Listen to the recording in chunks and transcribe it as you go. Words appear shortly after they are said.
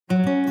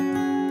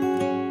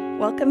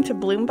Welcome to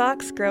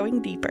Bloombox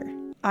Growing Deeper.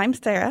 I'm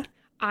Sarah.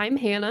 I'm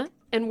Hannah,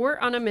 and we're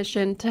on a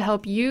mission to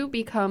help you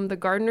become the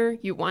gardener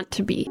you want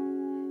to be.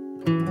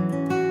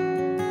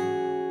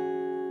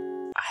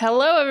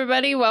 Hello,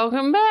 everybody.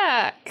 Welcome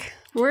back.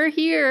 We're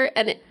here,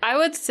 and I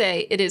would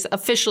say it is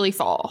officially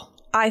fall.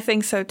 I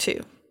think so,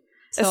 too.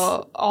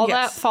 So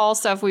that fall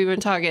stuff we've been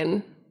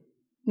talking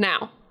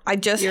now. I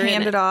just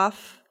handed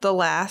off the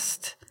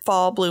last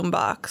fall bloom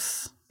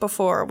box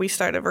before we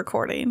started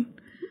recording.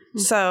 Mm-hmm.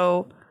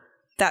 So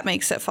that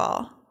makes it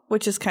fall,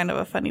 which is kind of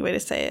a funny way to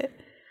say it.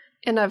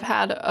 And I've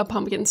had a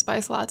pumpkin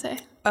spice latte.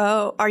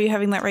 Oh, are you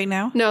having that right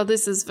now? No,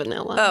 this is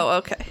vanilla. Oh,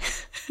 okay.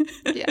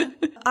 Yeah.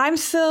 I'm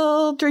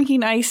still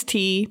drinking iced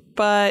tea,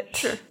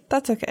 but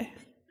that's okay.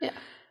 Yeah.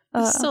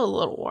 It's still a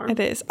little warm. It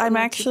is. I'm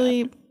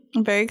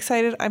very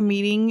excited. I'm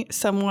meeting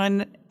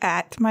someone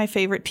at my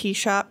favorite tea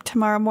shop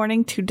tomorrow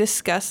morning to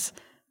discuss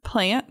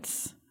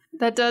plants.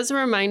 That does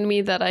remind me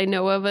that I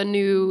know of a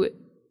new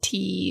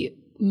tea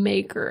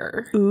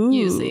maker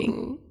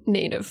using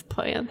native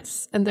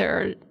plants, and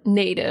they're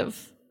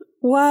native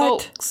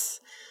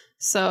folks.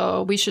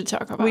 So we should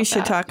talk about that. We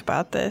should talk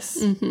about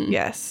this. Mm-hmm.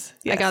 Yes.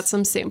 I got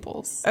some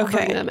samples. Okay.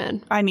 I'll bring them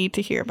in. I need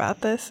to hear about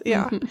this.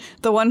 Yeah. Mm-hmm.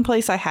 The one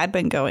place I had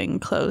been going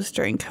closed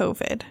during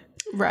COVID.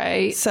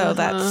 Right. So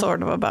that's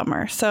sort of a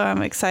bummer. So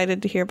I'm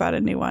excited to hear about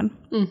a new one.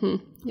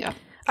 Mm-hmm. Yeah.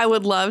 I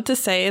would love to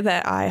say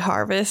that I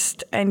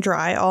harvest and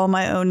dry all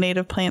my own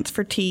native plants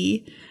for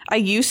tea. I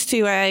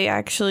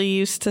actually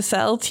used to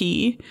sell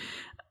tea.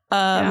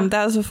 That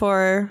was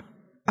before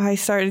I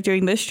started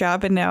doing this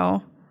job, and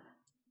now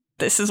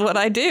this is what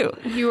I do.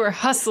 You were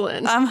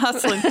hustling. I'm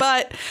hustling,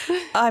 but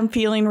I'm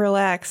feeling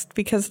relaxed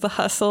because the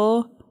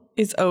hustle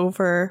is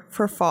over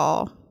for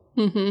fall.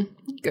 Mm-hmm.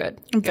 Good.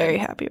 I'm very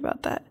happy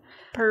about that.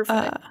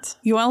 Perfect.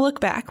 You want to look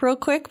back real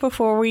quick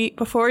before we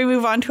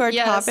move on to our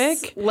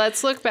topic?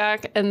 Let's look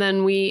back, and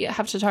then we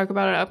have to talk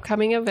about an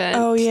upcoming event.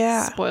 Oh,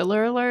 yeah.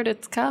 Spoiler alert,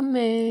 it's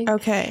coming.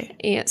 Okay.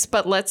 Yes,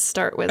 but let's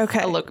start with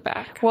a look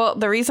back. Well,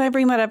 the reason I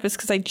bring that up is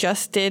because I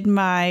just did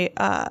my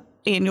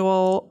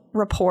annual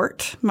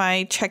report,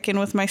 my check-in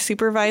with my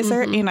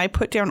supervisor, and I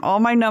put down all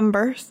my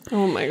numbers.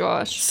 Oh, my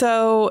gosh.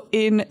 So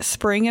in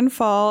spring and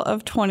fall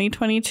of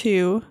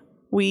 2022,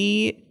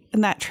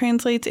 and that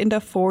translates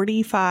into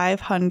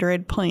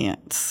 4,500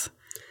 plants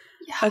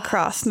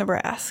across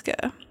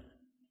Nebraska.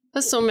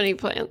 That's so many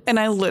plants. And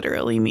I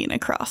literally mean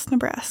across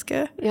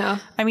Nebraska. Yeah.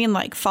 I mean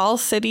like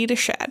Falls City to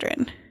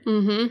Chadron.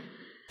 Mm-hmm.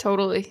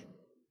 Totally.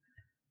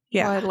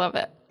 Yeah. Oh, I love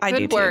it. I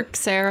do Good work,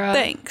 Sarah.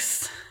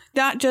 Thanks.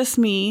 Not just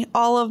me,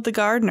 all of the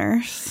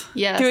gardeners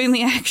doing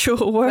the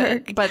actual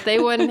work. But they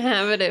wouldn't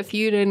have it if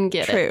you didn't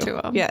get it to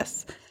them.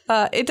 Yes.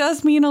 It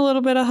does mean a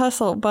little bit of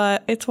hustle,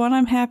 but it's one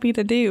I'm happy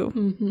to do.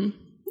 Mm-hmm.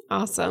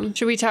 Awesome.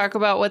 Should we talk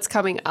about what's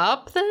coming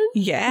up then?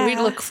 Yeah. We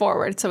look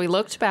forward. So we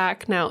looked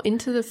back, now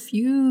into the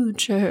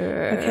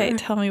future. Okay,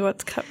 tell me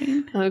what's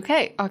coming.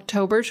 Okay,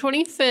 October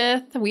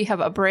 25th, we have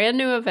a brand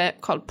new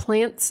event called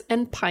Plants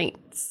and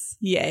Pints.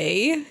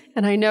 Yay.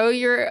 And I know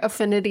your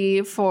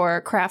affinity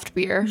for craft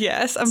beer.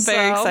 Yes, I'm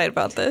very excited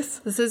about this.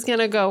 This is going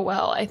to go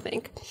well, I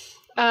think.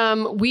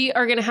 We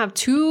are going to have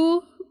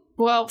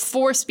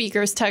 4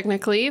 speakers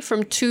technically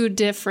from 2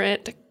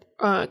 different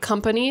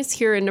companies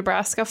here in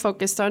Nebraska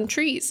focused on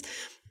trees.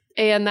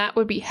 And that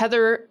would be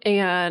Heather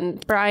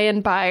and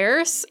Brian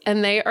Byers.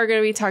 And they are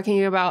going to be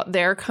talking about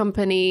their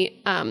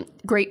company,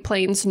 Great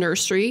Plains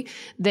Nursery.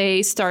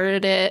 They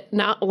started it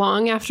not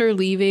long after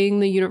leaving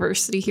the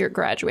university here,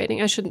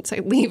 graduating. I shouldn't say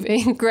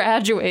leaving,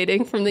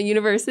 graduating from the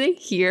university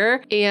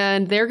here.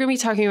 And they're going to be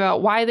talking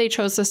about why they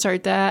chose to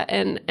start that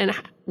and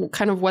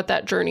kind of what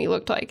that journey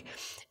looked like.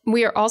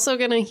 We are also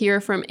going to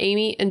hear from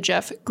Amy and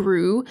Jeff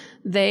Grew.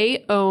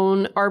 They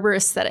own Arbor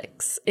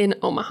Aesthetics in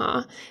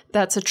Omaha.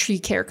 That's a tree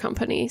care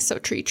company. So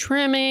tree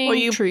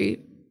trimming,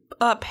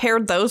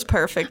 paired those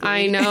perfectly.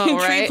 I know,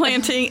 right? Tree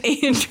planting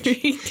and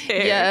tree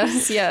care.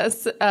 Yes.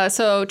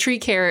 So tree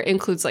care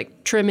includes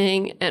like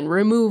trimming and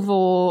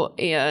removal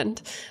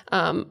and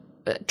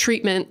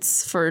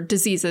treatments for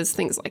diseases,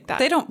 things like that.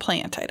 They don't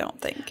plant, I don't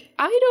think.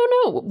 I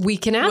don't know. We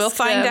can ask We'll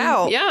find them.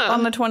 out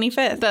on the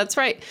 25th. That's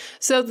right.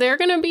 So they're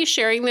going to be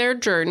sharing their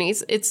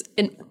journeys. It's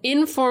an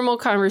informal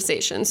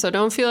conversation, so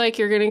don't feel like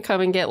you're going to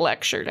come and get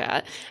lectured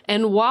at.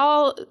 And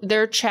while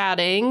they're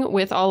chatting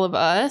with all of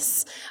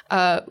us,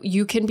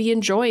 you can be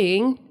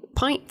enjoying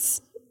pints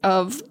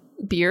of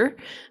beer.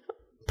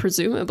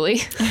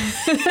 Presumably.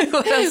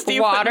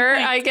 Water,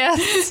 I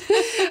guess.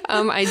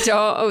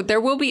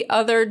 There will be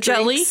other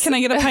drinks. Jelly? Can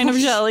I get a pint of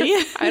jelly?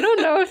 I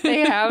don't know if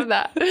they have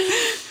that.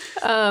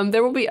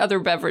 There will be other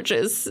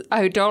beverages.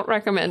 I don't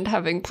recommend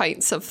having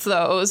pints of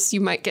those.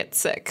 You might get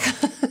sick.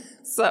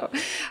 But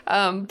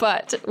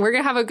we're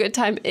going to have a good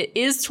time. It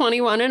is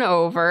 21 and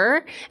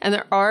over, and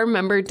there are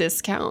member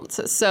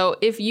discounts. So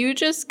if you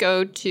just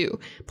go to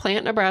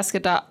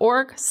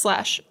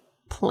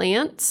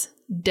plantnebraska.org/plants-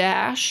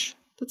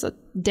 that's a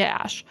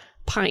dash,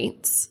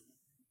 pints.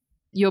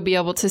 you'll be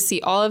able to see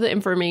all of the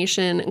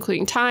information,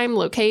 including time,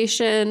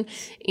 location,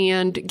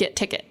 and get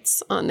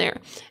tickets on there.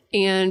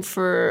 And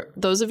for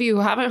those of you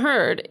who haven't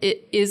heard,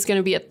 it is going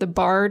to be at the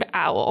Barred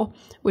Owl,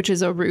 which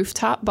is a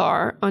rooftop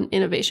bar on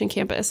Innovation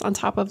Campus on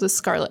top of the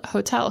Scarlet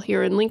Hotel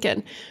here in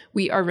Lincoln.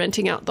 We are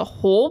renting out the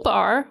whole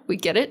bar. We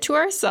get it to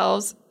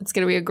ourselves. It's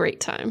going to be a great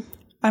time.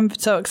 I'm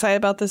so excited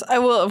about this. I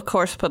will, of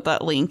course, put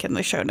that link in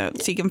the show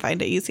notes so you can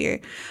find it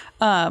easier.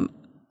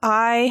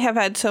 I have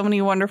had so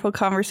many wonderful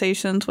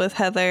conversations with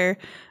Heather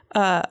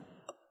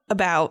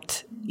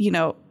about,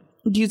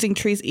 using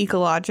trees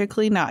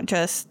ecologically, not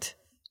just,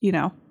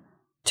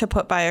 to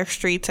put by our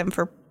streets and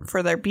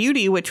for their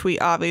beauty, which we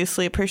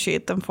obviously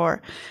appreciate them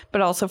for,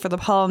 but also for the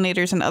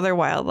pollinators and other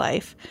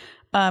wildlife.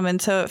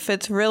 And so it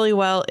fits really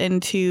well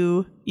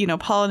into,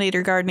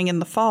 pollinator gardening in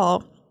the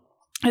fall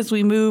as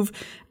we move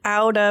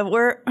out of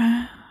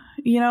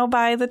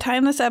by the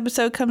time this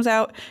episode comes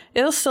out,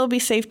 it'll still be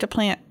safe to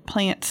plant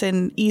plants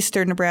in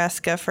eastern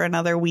Nebraska for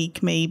another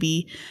week,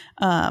 maybe.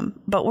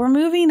 But we're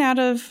moving out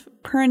of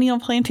perennial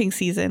planting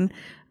season.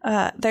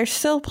 There's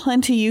still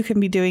plenty you can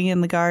be doing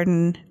in the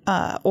garden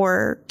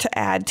or to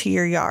add to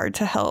your yard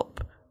to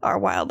help our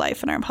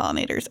wildlife and our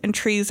pollinators. And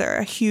trees are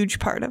a huge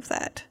part of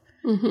that.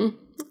 Mm-hmm.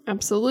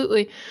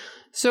 Absolutely.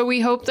 So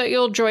we hope that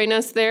you'll join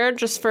us there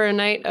just for a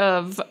night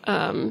of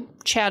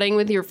chatting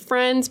with your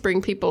friends,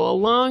 bring people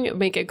along,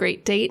 make a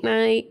great date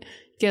night,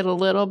 get a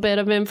little bit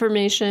of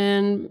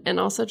information, and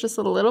also just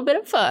a little bit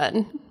of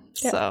fun.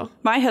 Yeah. So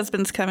my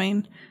husband's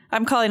coming.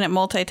 I'm calling it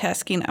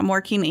multitasking. I'm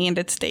working and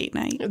it's date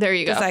night. There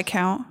you go. Does that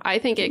count? I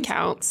think it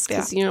counts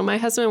because, my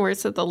husband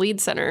works at the Lead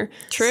Center.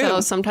 True.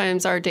 So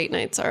sometimes our date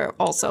nights are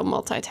also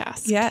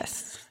multitask.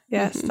 Yes.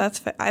 Mm-hmm. That's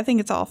fair. I think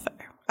it's all fair.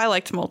 I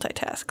like to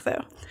multitask,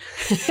 though.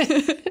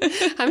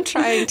 I'm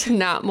trying to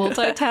not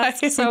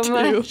multitask so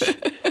much.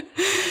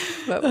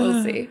 But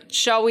we'll see.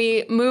 Shall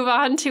we move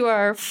on to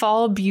our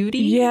fall beauty?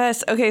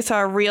 Yes. Okay, so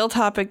our real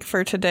topic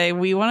for today,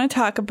 we want to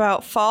talk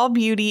about fall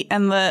beauty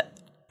and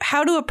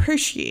how to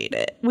appreciate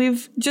it.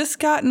 We've just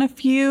gotten a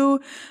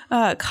few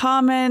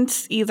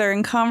comments, either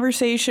in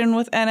conversation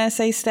with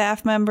NSA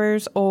staff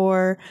members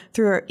or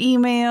through our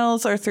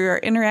emails or through our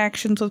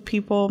interactions with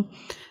people,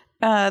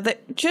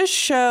 that just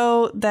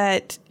show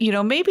that,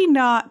 maybe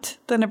not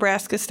the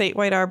Nebraska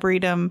Statewide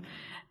Arboretum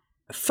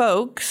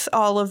folks,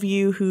 all of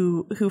you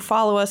who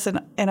follow us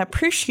and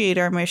appreciate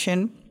our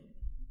mission,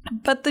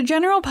 but the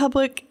general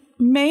public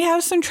may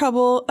have some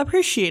trouble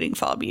appreciating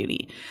fall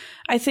beauty.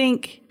 I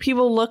think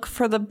people look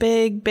for the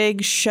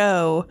big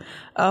show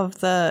of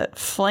the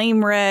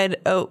flame red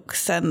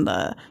oaks and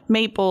the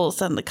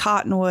maples and the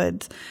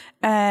cottonwoods,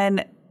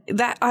 and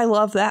that I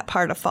love that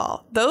part of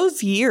fall.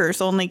 Those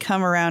years only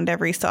come around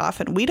every so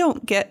often. We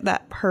don't get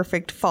that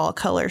perfect fall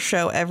color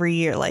show every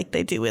year like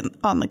they do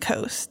on the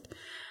coast.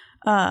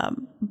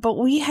 But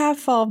we have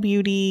fall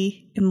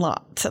beauty in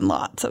lots and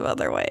lots of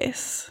other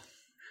ways.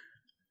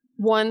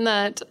 One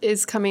that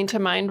is coming to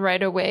mind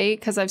right away,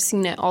 because I've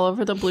seen it all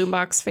over the Bloom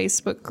Box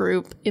Facebook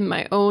group, in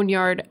my own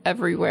yard,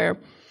 everywhere,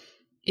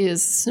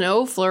 is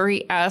Snow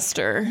Flurry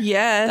Aster.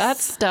 Yes. That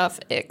stuff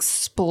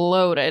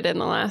exploded in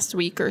the last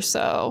week or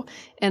so.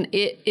 And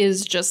it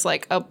is just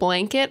like a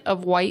blanket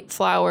of white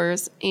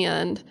flowers.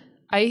 And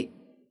I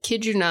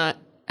kid you not,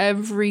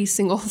 every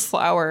single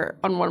flower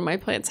on one of my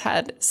plants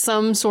had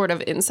some sort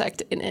of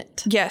insect in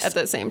it. Yes. At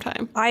the same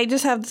time. I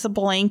just have this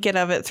blanket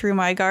of it through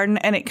my garden,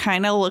 and it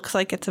kind of looks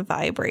like it's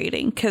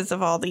vibrating because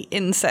of all the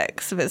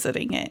insects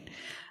visiting it.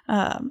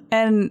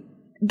 And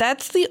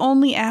that's the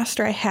only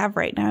aster I have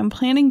right now. I'm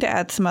planning to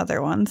add some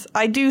other ones.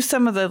 I do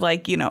some of the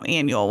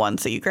annual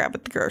ones that you grab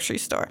at the grocery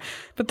store,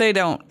 but I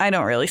don't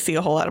really see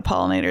a whole lot of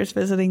pollinators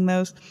visiting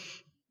those.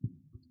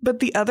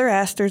 But the other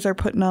asters are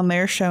putting on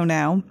their show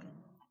now.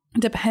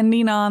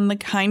 Depending on the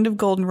kind of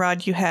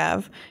goldenrod you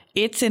have,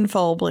 it's in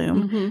full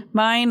bloom. Mm-hmm.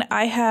 Mine,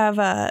 I have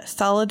a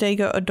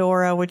Solidago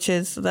odora, which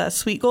is the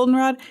sweet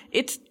goldenrod.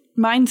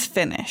 Mine's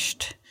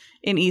finished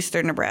in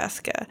eastern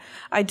Nebraska.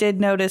 I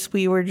did notice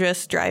we were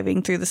just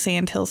driving through the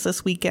Sandhills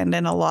this weekend,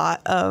 and a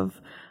lot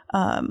of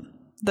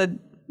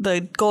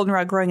the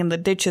goldenrod growing in the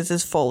ditches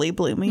is fully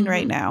blooming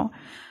right now.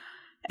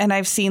 And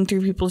I've seen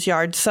through people's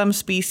yards, some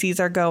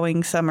species are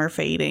going, some are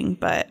fading,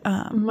 but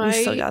we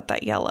still got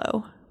that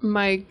yellow.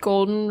 My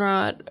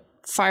goldenrod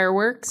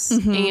fireworks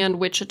and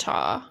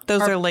Wichita.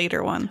 Those are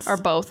later ones. Are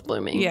both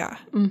blooming. Yeah.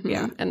 Mm-hmm.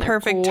 Yeah. And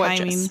perfect gorgeous.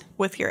 timing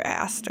with your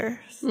asters.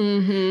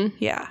 Mm-hmm.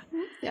 Yeah.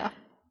 Yeah.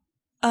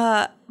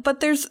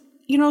 But there's,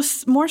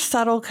 more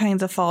subtle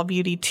kinds of fall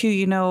beauty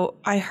too.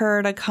 I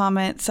heard a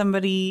comment,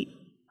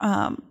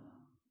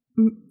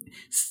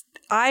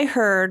 I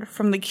heard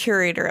from the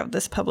curator of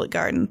this public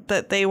garden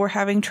that they were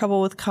having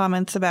trouble with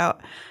comments about,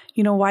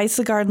 why is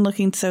the garden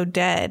looking so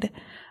dead?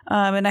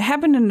 And I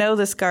happen to know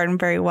this garden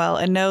very well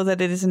and know that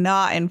it is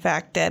not, in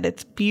fact, dead.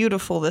 It's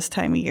beautiful this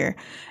time of year.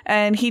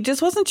 And he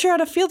just wasn't sure how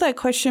to field that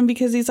question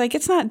because he's like,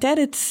 it's not dead.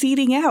 It's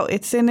seeding out.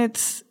 It's in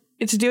its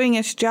it's doing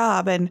its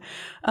job. And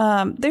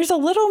there's a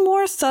little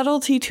more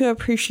subtlety to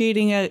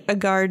appreciating a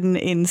garden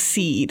in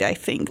seed, I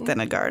think, than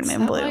a garden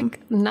in bloom.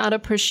 Like not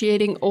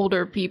appreciating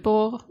older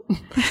people.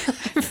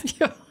 I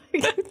feel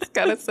like it's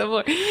kind of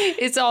similar.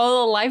 It's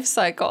all a life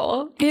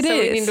cycle. It so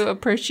is. We need to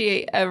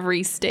appreciate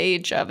every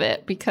stage of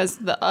it because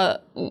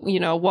the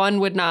one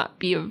would not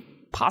be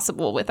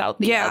possible without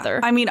the other.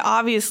 I mean,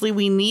 obviously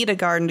we need a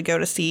garden to go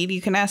to seed.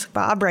 You can ask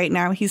Bob right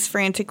now. He's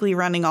frantically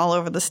running all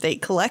over the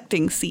state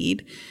collecting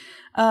seed.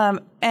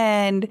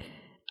 And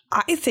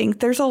I think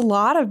there's a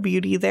lot of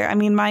beauty there. I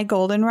mean, my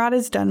goldenrod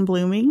is done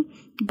blooming,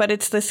 but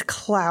it's this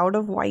cloud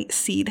of white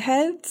seed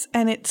heads,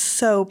 and it's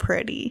so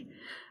pretty.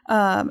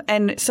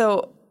 And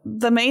so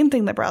the main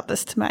thing that brought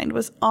this to mind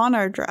was on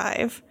our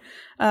drive.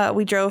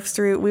 We drove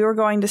through, we were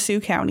going to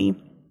Sioux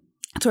County.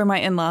 It's where my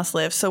in-laws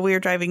live. So we were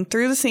driving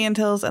through the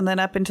Sandhills and then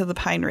up into the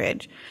Pine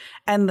Ridge.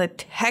 And the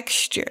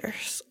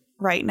textures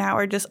right now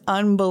are just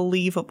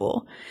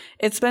unbelievable.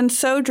 It's been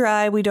so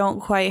dry, we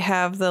don't quite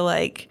have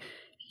the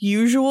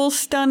usual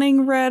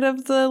stunning red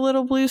of the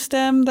little blue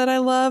stem that I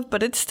love,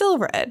 but it's still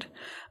red.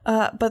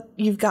 But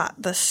you've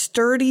got the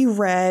sturdy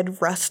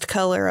red rust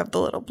color of the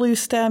little blue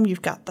stem.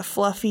 You've got the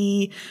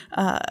fluffy,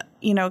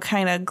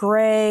 kind of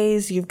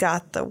grays. You've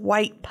got the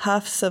white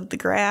puffs of the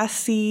grass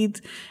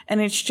seeds. And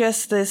it's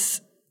just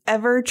this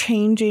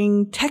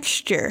ever-changing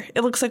texture.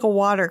 It looks like a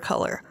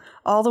watercolor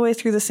all the way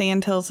through the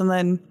Sandhills. And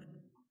then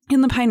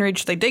in the Pine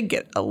Ridge, they did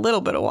get a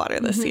little bit of water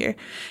this year.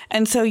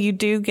 And so you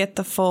do get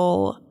the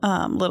full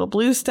little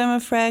blue stem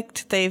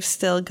effect. They've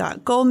still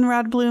got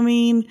goldenrod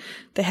blooming.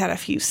 They had a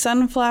few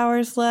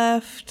sunflowers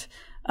left.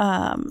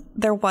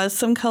 There was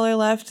some color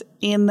left.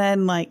 And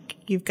then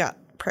you've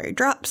got prairie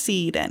drop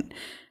seed and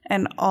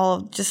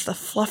all just the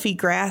fluffy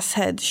grass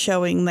heads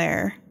showing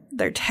their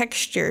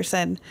textures.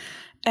 And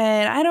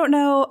I don't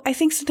know. I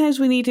think sometimes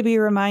we need to be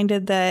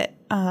reminded that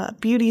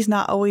beauty's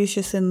not always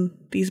just in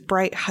these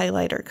bright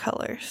highlighter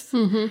colors.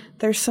 Mm-hmm.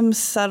 There's some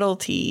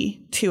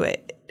subtlety to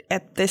it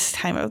at this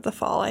time of the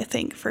fall, I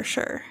think, for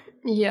sure.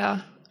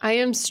 Yeah. I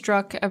am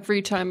struck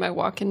every time I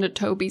walk into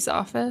Toby's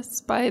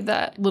office by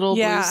that little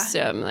blue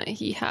stem that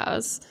he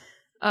has.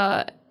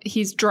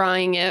 He's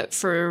drying it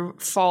for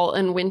fall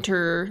and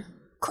winter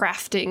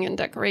crafting and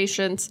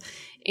decorations.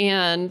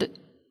 And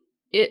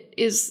it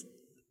is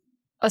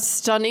a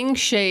stunning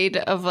shade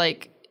of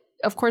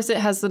of course it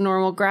has the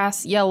normal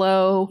grass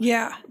yellow,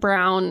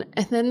 brown,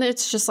 and then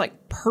it's just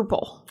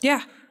purple.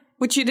 Yeah,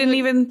 which you didn't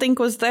even think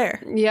was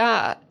there.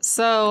 Yeah,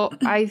 so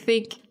I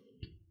think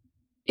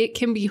it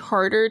can be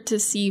harder to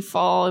see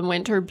fall and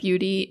winter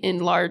beauty in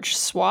large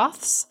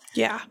swaths.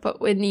 Yeah.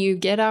 But when you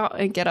get out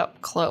and get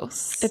up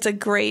close. It's a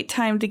great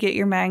time to get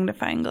your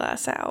magnifying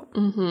glass out.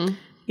 Mm-hmm.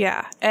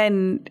 Yeah,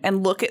 and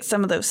look at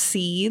some of those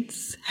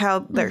seeds,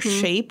 how they're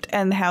shaped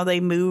and how they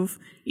move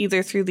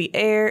either through the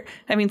air.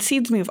 I mean,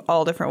 seeds move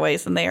all different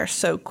ways, and they are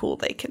so cool.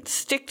 They can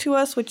stick to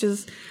us, which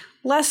is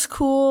less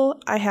cool.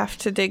 I have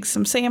to dig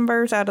some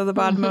sandburrs out of the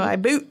bottom of my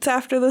boots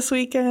after this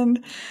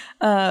weekend.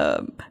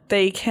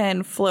 They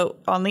can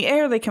float on the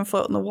air. They can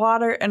float in the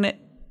water, and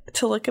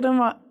to look at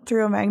them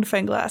through a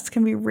magnifying glass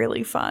can be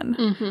really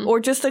fun. Or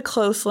just a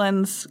close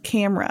lens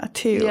camera,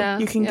 too. Yeah,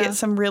 you can get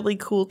some really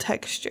cool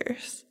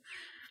textures.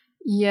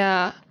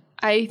 Yeah.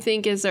 I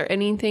think, is there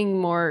anything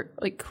more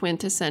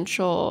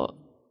quintessential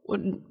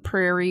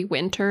prairie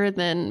winter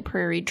than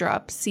prairie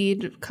drop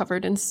seed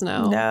covered in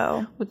snow?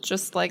 No. With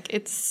just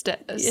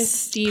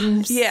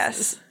steam.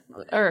 Yes.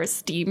 Or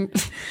steam.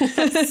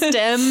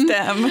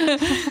 Stem.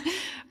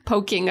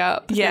 Poking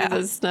up through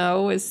the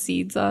snow with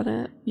seeds on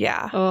it.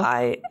 Yeah. Oh.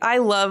 I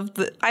love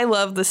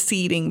the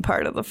seeding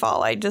part of the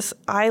fall.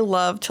 I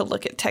love to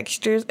look at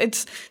textures.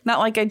 It's not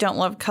like I don't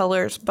love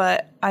colors,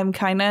 but I'm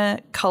kind of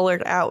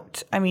colored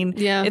out. I mean,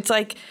 it's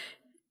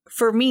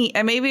for me,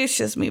 and maybe it's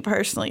just me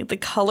personally, the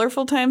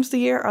colorful times of the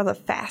year are the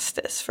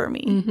fastest for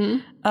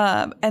me.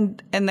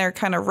 And they're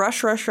kind of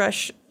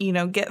rush,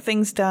 get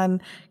things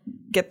done,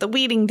 get the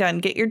weeding done,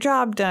 get your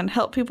job done,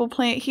 help people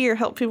plant here,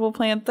 help people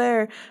plant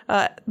there.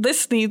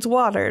 This needs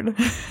watered.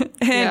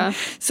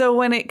 So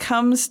when it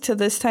comes to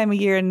this time of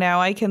year,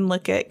 now I can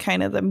look at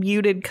kind of the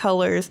muted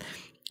colors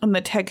and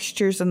the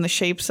textures and the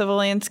shapes of a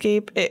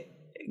landscape. It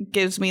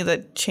gives me the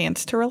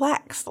chance to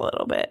relax a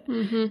little bit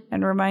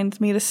and reminds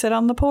me to sit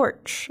on the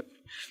porch.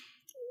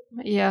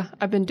 Yeah,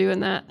 I've been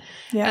doing that.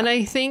 Yeah. And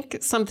I think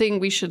something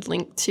we should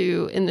link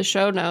to in the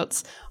show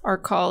notes, our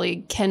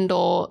colleague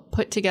Kendall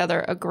put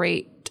together a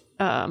great,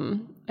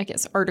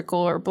 article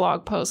or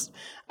blog post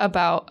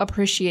about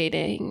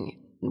appreciating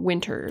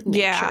winter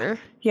nature.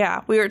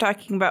 Yeah. We were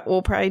talking about,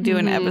 we'll probably do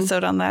an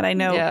episode on that. I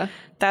know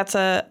that's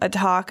a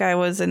talk I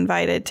was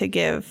invited to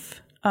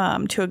give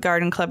to a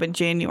garden club in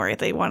January.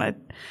 They want to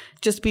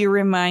just be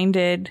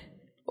reminded,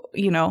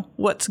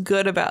 what's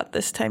good about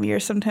this time of year.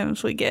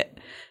 Sometimes we get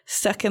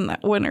stuck in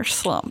that winter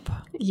slump.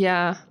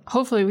 Yeah.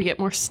 Hopefully we get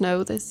more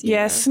snow this year.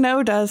 Yeah,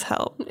 snow does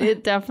help.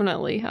 It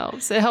definitely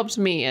helps. It helps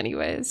me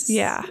anyways.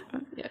 Yeah.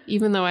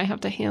 Even though I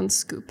have to hand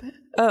scoop it.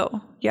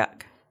 Oh,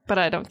 yuck. But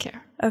I don't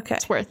care. Okay.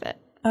 It's worth it.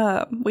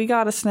 We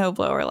got a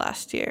snowblower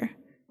last year.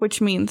 which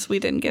means we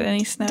didn't get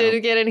any snow.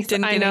 Didn't get any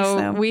Didn't I get know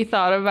any snow. we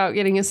thought about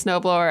getting a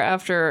snowblower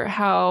after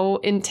how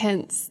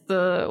intense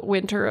the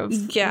winter of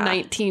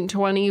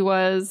 1920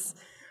 was.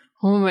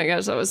 Oh my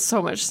gosh, that was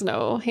so much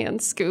snow,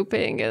 hand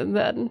scooping. And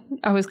then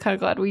I was kind of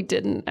glad we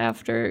didn't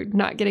after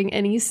not getting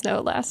any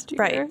snow last year.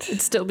 Right.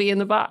 It'd still be in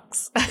the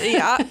box.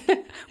 Yeah.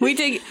 We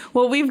did.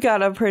 Well, we've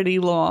got a pretty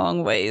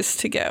long ways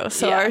to go.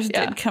 So Yeah, ours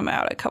yeah. did come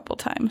out a couple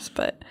times,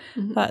 but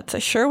that's a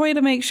sure way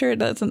to make sure it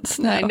doesn't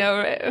snow. I know,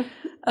 right?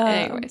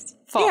 Anyways,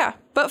 fall. Yeah,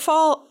 but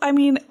fall, I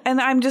mean,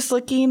 and I'm just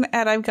looking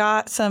at, I've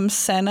got some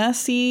senna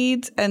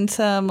seeds and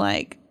some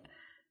like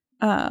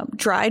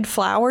dried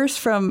flowers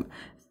from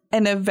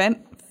an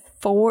event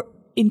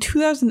in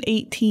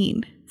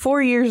 2018,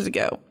 4 years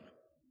ago,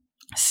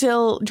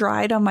 still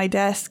dried on my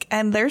desk,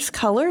 and there's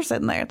colors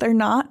in there. They're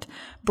not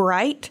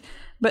bright,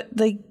 but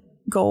the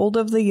gold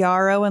of the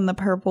yarrow and the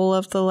purple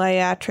of the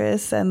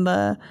liatris and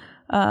the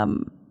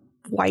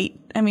white,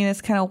 I mean,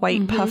 it's kind of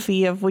white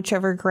puffy of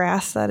whichever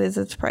grass that is.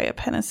 It's probably a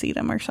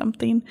pennisetum or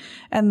something.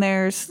 And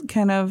there's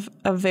kind of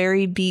a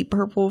very deep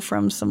purple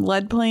from some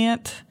lead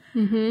plant.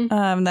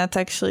 That's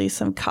actually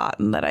some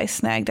cotton that I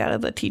snagged out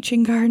of the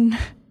teaching garden.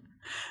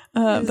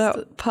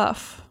 That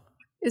puff.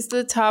 Is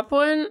the top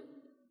one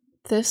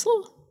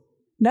thistle?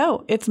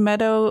 No, it's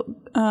meadow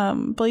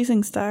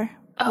blazing star.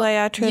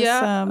 Liatris.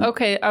 Yeah.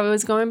 Okay, I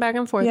was going back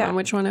and forth yeah. on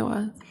which one it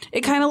was.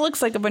 It kind of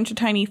looks like a bunch of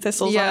tiny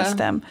thistles on a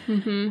stem.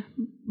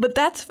 But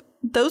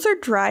those are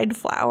dried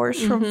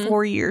flowers from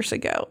 4 years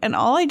ago. And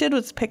all I did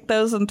was pick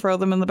those and throw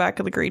them in the back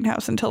of the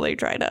greenhouse until they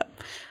dried up.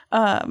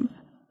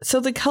 So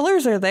the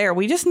colors are there.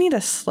 We just need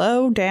to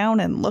slow down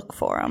and look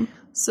for them.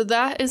 So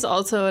that is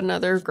also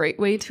another great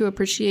way to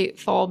appreciate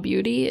fall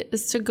beauty,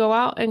 is to go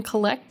out and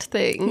collect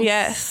things.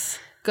 Yes.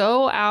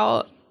 Go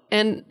out,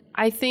 and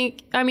I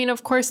think, I mean,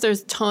 of course,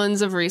 there's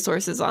tons of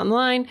resources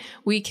online.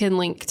 We can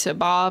link to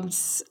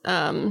Bob's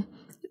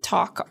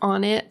talk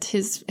on it,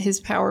 his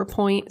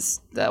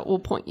PowerPoints that will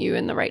point you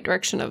in the right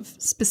direction of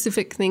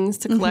specific things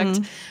to collect.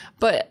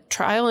 But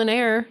trial and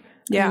error.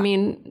 Yeah. I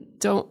mean,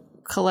 don't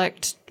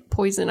collect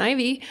poison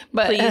ivy,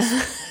 but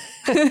Please.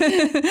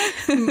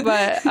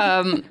 but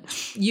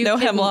you No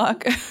can,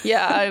 hemlock.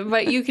 yeah,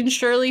 but you can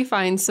surely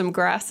find some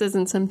grasses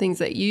and some things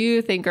that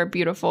you think are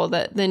beautiful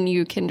that then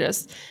you can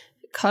just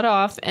cut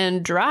off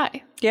and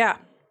dry. Yeah.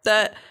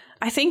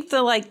 I think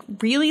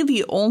really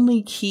the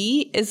only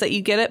key is that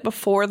you get it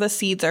before the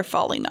seeds are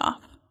falling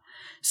off.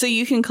 So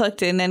you can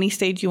collect it in any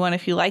stage you want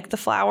if you like the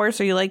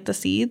flowers or you like the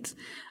seeds.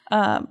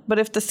 But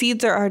if the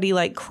seeds are already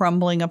like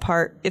crumbling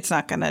apart, it's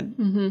not going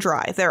to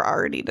dry. They're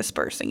already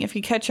dispersing. If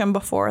you catch them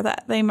before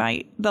that,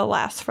 they'll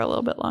last for a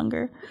little bit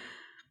longer.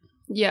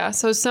 Yeah,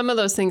 so some of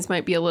those things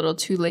might be a little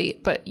too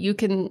late, but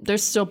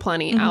there's still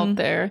plenty out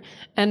there.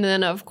 And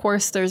then, of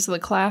course, there's the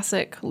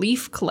classic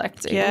leaf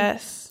collecting.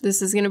 Yes.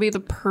 This is going to be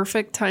the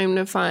perfect time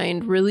to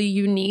find really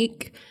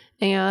unique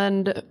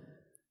and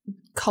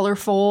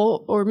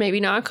colorful, or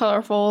maybe not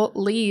colorful,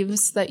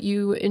 leaves that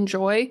you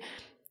enjoy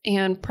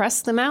and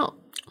press them out.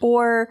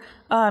 Or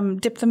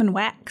dip them in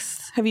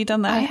wax. Have you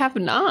done that? I have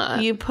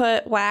not. You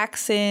put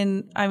wax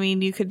in, I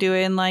mean, you could do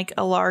it in like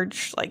a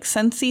large like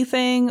Scentsy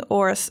thing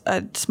or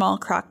a small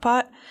crock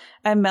pot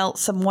and melt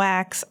some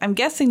wax. I'm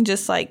guessing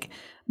just like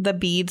the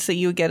beads that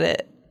you would get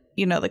at,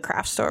 the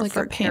craft store Like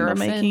for a candle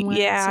paraffin making. wax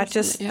Yeah, or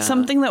just something, yeah.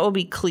 something that will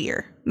be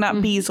clear,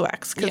 not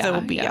beeswax because it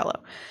will be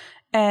yellow.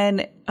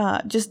 And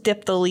just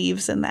dip the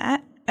leaves in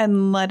that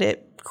and let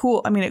it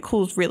cool. I mean, it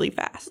cools really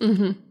fast.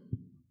 And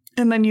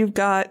then you've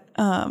got...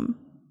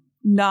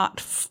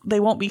 they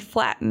won't be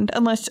flattened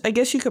unless, I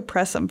guess you could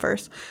press them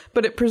first,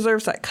 but it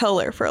preserves that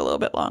color for a little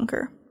bit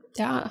longer.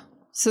 Yeah.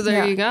 So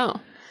there you go.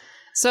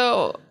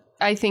 So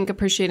I think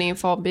appreciating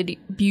fall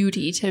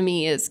beauty to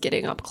me is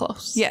getting up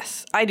close.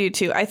 Yes, I do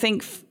too. I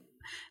think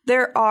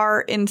there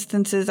are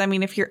instances, I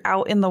mean, if you're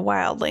out in the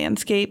wild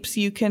landscapes,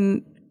 you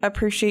can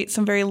appreciate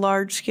some very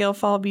large scale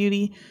fall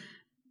beauty,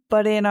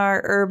 but in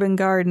our urban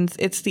gardens,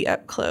 it's the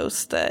up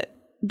close that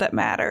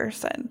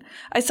matters. And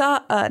I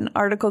saw an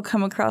article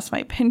come across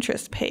my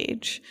Pinterest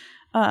page.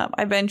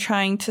 I've been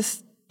trying to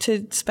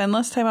spend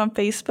less time on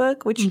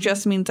Facebook, which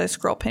just means I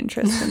scroll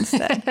Pinterest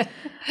instead,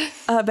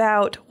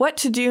 about what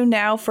to do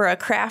now for a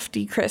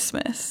crafty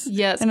Christmas.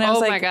 Yes. And I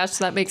was my gosh,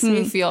 that makes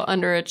me feel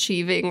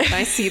underachieving when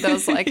I see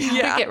those how to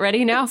get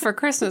ready now for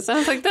Christmas. I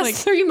was like,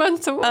 that's 3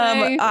 months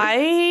away.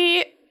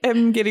 I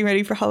am getting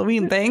ready for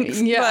Halloween,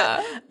 thanks.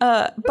 Yeah.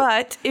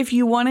 But if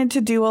you wanted to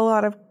do a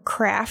lot of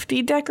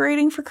crafty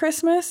decorating for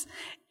Christmas,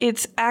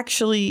 it's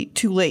actually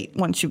too late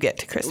once you get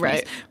to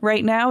Christmas.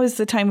 Right now is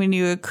the time when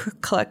you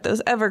collect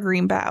those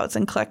evergreen boughs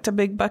and collect a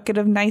big bucket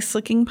of nice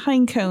looking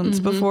pine cones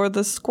before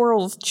the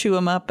squirrels chew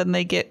them up and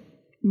they get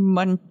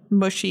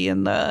mushy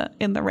in the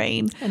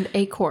rain. And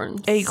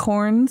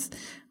acorns.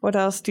 What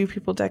else do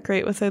people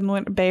decorate with in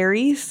winter?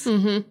 Berries.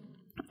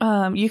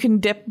 You can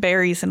dip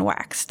berries in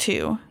wax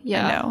too.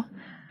 Yeah.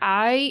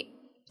 I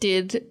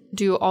did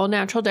do all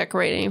natural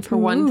decorating for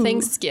one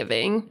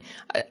Thanksgiving.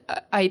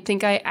 I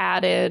think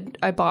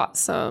I bought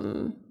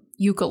some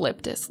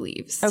eucalyptus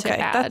leaves to Okay,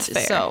 add. that's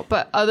fair. So,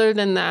 but other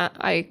than that,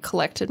 I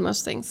collected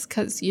most things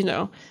because,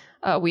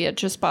 we had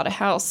just bought a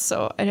house,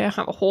 so I didn't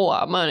have a whole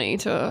lot of money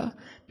to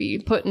be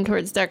putting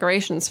towards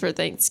decorations for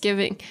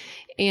Thanksgiving.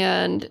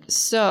 And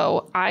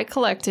so I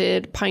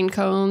collected pine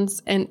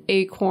cones and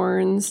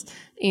acorns,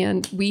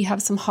 and we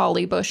have some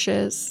holly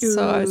bushes.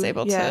 So I was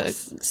able to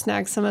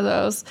snag some of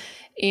those.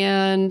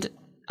 And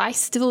I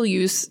still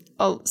use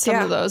some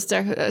of those,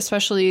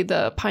 especially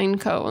the pine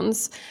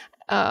cones.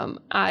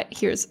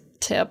 Here's a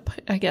tip,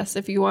 I guess,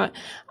 if you want.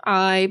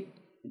 I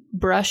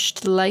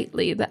brushed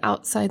lightly the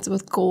outsides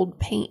with gold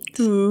paint.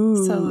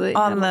 Ooh, so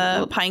on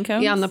the pine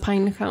cones? Yeah, on the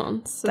pine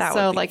cones. That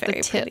so would be like the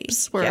very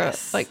tips pretty. were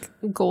Yes. like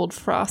gold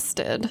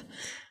frosted,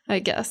 I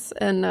guess.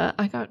 And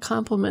I got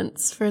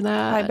compliments for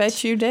that. I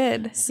bet you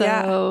did.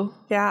 So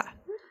Yeah.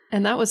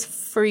 and that was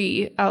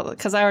free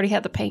because I already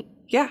had the paint.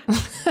 Yeah.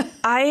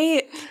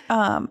 I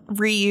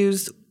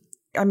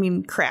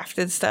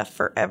crafted stuff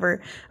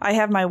forever. I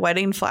have my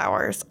wedding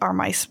flowers are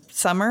my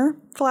summer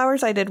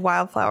flowers. I did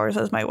wildflowers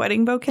as my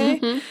wedding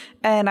bouquet,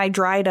 and I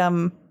dried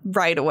them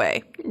right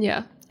away.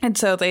 Yeah. And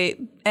so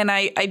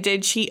I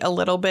did cheat a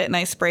little bit, and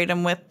I sprayed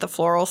them with the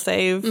Floral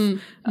Save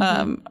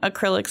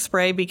acrylic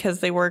spray because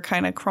they were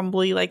kind of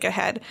crumbly. Like I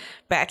had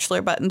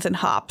bachelor buttons and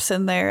hops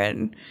in there,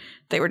 and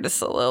they were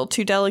just a little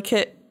too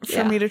delicate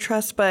for me to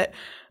trust. But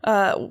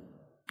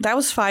that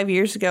was 5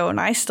 years ago, and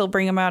I still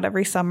bring them out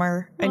every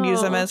summer and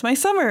use them as my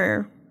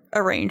summer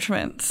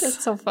arrangements.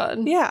 It's so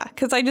fun. Yeah,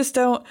 because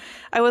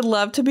I would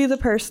love to be the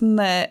person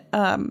that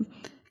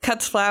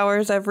cuts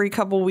flowers every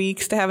couple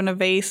weeks to have in a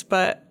vase,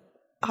 but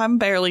I'm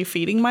barely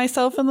feeding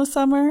myself in the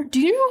summer. Do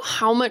you know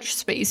how much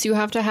space you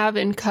have to have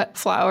in cut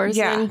flowers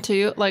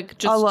into? Like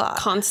just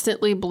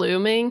constantly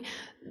blooming?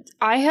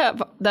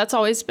 That's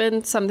always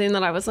been something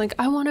that I was like,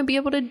 I want to be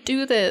able to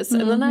do this.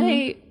 And then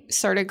I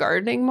started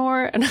gardening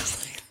more, and I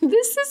was like,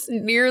 this is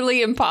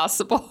nearly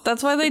impossible.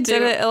 That's why they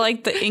did it at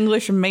like the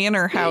English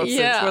manor houses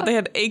where they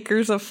had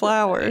acres of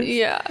flowers.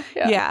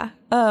 Yeah.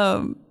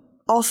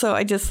 Also,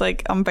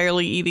 I'm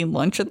barely eating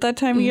lunch at that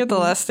time of year. The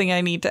last thing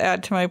I need to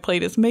add to my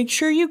plate is make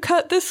sure you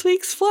cut this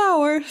week's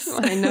flowers.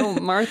 I know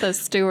Martha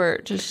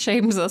Stewart just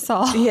shames us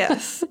all.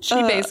 Yes.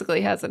 She basically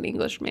has an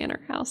English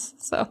manor house.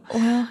 So,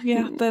 well,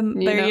 yeah, then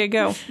there you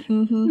go.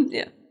 Mm-hmm.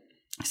 Yeah.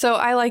 So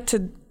I like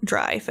to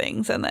dry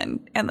things, and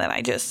then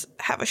I just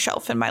have a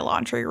shelf in my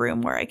laundry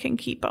room where I can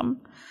keep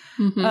them.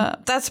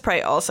 That's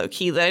probably also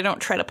key, that I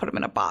don't try to put them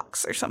in a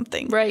box or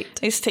something. Right.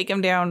 I just take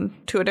them down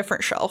to a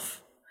different shelf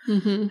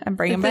and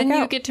bring them back then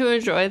out. you get to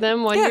enjoy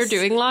them when you're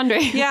doing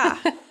laundry. Yeah,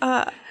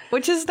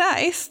 which is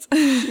nice.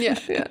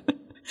 Yeah.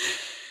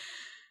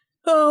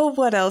 Oh,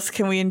 what else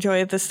can we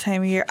enjoy at this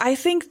time of year? I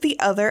think the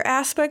other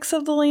aspects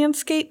of the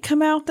landscape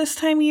come out this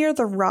time of year.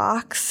 The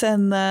rocks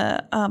and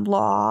the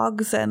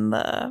logs and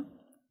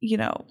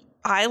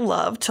I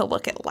love to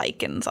look at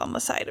lichens on the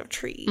side of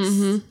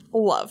trees.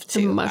 Love to.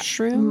 The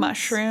mushrooms?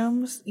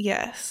 Mushrooms,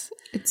 yes.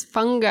 It's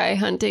fungi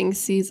hunting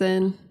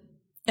season.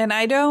 And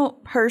I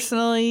don't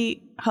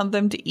personally hunt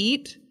them to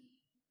eat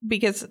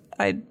because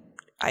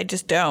I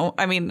just don't.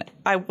 I mean,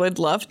 I would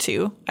love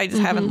to. I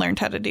just haven't learned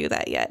how to do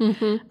that yet.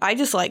 I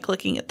just like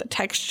looking at the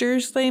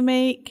textures they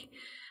make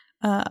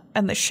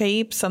and the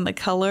shapes and the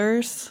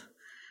colors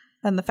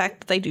and the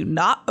fact that they do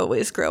not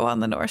always grow on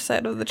the north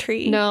side of the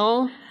tree.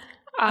 No,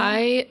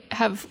 I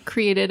have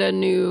created a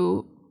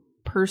new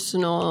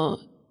personal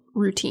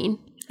routine.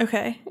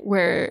 Okay.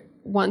 Where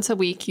once a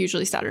week,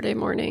 usually Saturday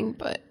morning,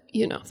 but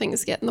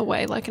things get in the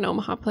way, like an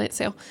Omaha plant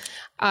sale,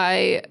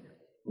 I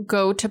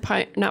go to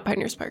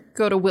Pioneers Park,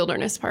 go to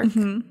Wilderness Park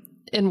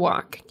and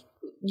walk,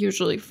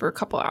 usually for a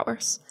couple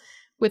hours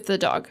with the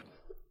dog.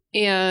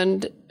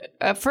 And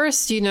at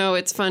first,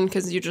 it's fun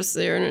because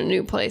you're in a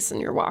new place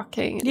and you're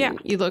walking and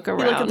you look around.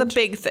 You look at the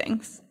big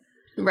things.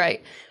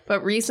 Right.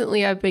 But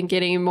recently I've been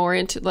getting more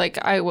into,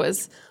 I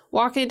was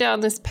walking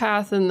down this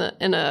path and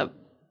a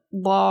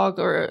log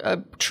or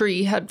a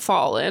tree had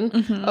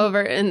fallen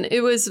over, and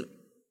it was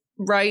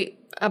right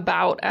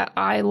about at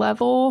eye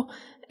level,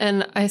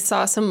 and I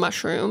saw some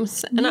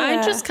mushrooms, and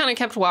I just kind of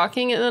kept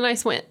walking, and then I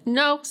went,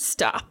 no,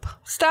 stop and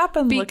look at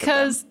them.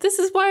 Because this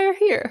is why you're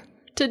here,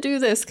 to do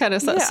this kind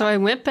of stuff. So I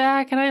went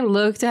back and I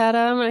looked at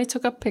them and I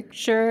took a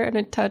picture and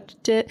I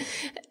touched it,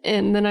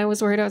 and then I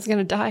was worried I was going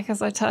to die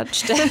because I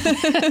touched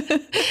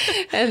it.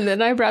 And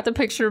then I brought the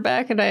picture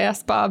back and I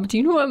asked Bob, do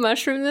you know what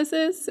mushroom this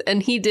is?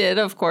 And he did,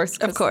 of course.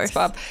 It's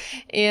Bob.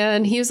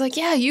 And he was like,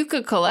 yeah, you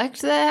could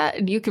collect that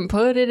and you can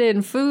put it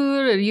in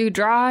food and you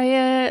dry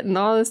it and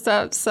all this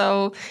stuff.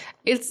 So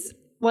it's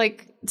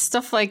like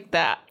stuff like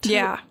that.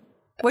 Yeah.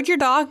 What'd your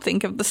dog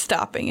think of the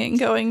stopping and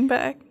going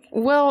back?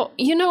 Well,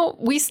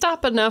 we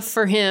stop enough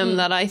for him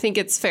that I think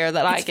it's fair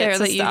that I get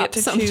to stop. You get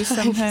to choose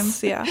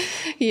sometimes. Yeah.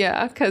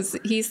 Yeah, because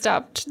he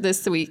stopped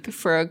this week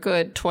for a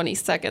good 20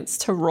 seconds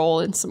to roll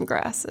in some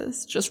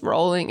grasses, just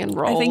rolling and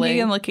rolling. I think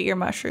you can look at your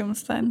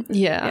mushrooms then.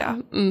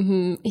 Yeah.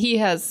 He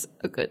has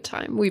a good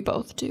time. We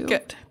both do.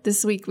 Good.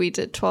 This week we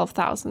did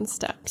 12,000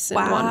 steps in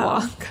one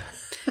walk.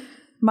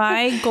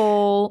 My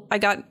goal,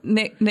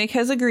 Nick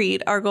has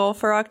agreed. Our goal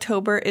for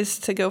October is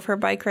to go for a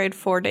bike ride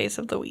 4 days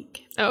of the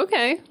week.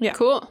 Okay. Yeah.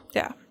 Cool.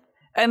 Yeah.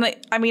 And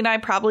I mean, I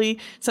probably,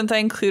 since I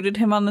included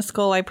him on this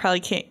goal, I probably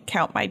can't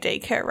count my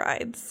daycare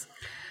rides.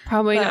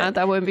 Probably not.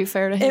 That wouldn't be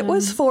fair to him. It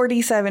was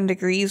 47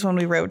 degrees when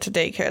we rode to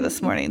daycare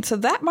this morning, so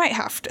that might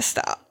have to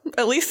stop,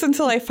 at least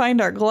until I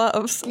find our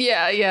gloves.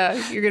 Yeah.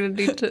 You're going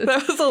to need to.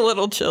 That was a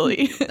little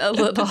chilly. A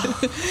little.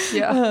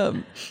 Yeah.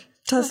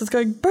 Tess is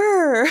going,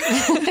 brr.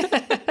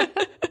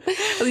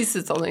 At least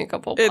it's only a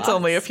couple blocks. It's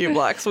only a few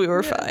blocks. We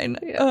were fine.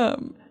 Yeah.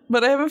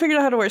 But I haven't figured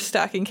out how to wear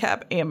stocking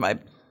cap and my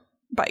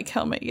bike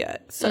helmet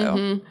yet.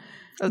 So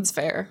that's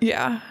fair.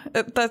 Yeah,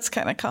 that's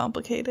kind of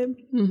complicated.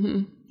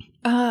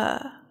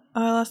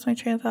 I lost my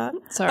train of thought.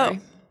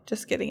 Sorry.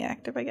 Just getting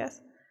active, I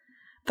guess.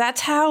 That's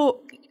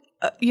how,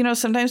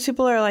 sometimes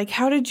people are like,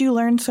 how did you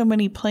learn so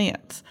many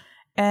plants?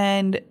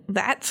 And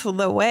that's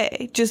the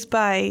way, just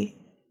by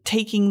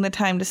taking the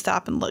time to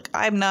stop and look.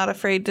 I'm not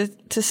afraid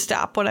to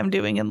stop what I'm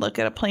doing and look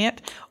at a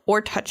plant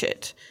or touch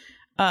it.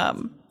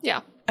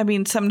 Yeah. I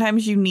mean,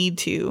 sometimes you need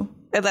to.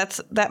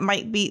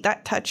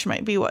 That touch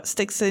might be what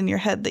sticks in your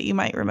head that you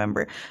might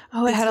remember.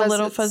 Oh, it had a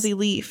little fuzzy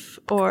leaf,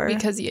 or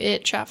because you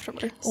itch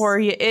afterwards, or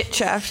you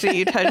itch after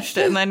you touched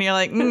it, and then you're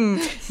like,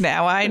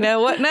 now I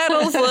know what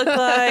nettles look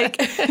like.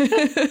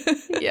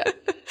 Yeah.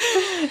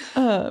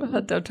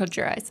 Don't touch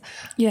your eyes.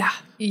 Yeah.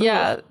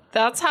 Yeah.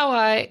 That's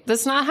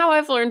not how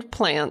I've learned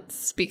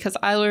plants, because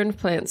I learned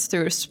plants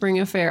through a Spring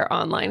Affair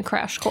online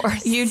crash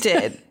course. You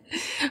did.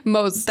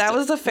 That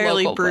was a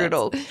fairly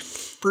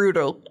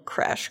brutal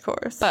crash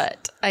course.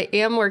 But I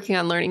am working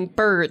on learning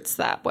birds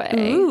that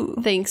way. Ooh.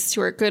 Thanks to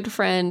our good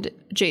friend,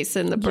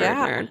 Jason, the bird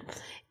nerd.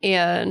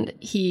 And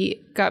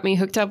he got me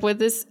hooked up with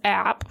this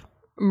app,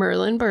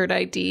 Merlin Bird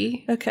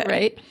ID. Okay.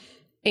 Right?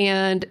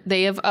 And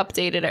they have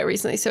updated it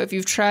recently. So if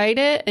you've tried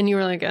it and you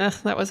were like,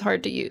 that was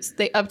hard to use,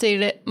 they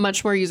updated it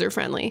much more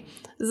user-friendly.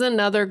 This is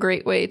another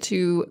great way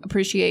to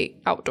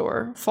appreciate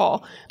outdoor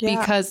fall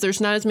because there's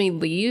not as many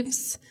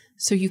leaves.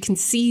 So you can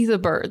see the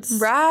birds.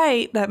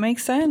 Right. That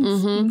makes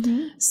sense.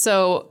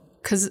 So,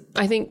 because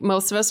I think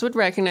most of us would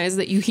recognize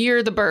that you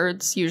hear the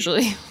birds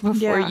usually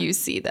before you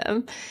see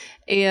them.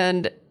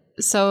 And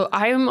so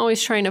I'm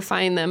always trying to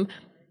find them.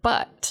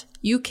 But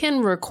you can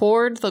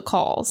record the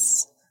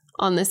calls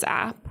on this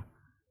app,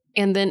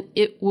 and then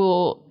it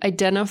will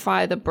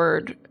identify the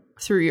bird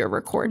through your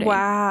recording.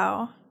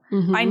 Wow.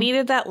 I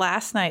needed that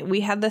last night. We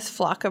had this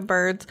flock of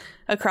birds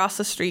across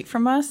the street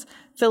from us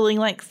filling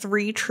like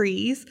 3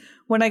 trees.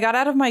 When I got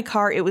out of my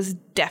car, it was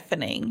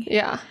deafening.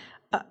 Yeah.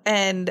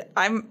 And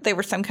they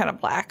were some kind of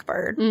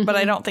blackbird, but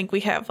I don't think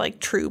we have like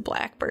true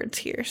blackbirds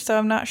here. So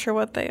I'm not sure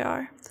what they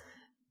are.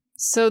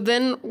 So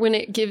then when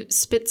it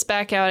spits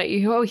back out at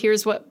you,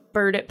 here's what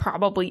bird it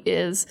probably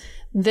is.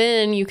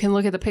 Then you can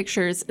look at the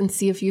pictures and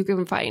see if you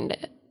can find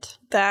it.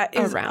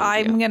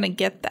 I'm going to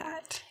get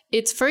that.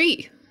 It's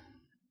free.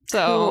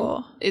 So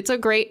cool. It's a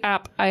great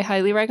app. I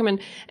highly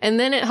recommend. And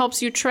then it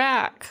helps you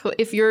track.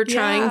 If you're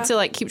trying to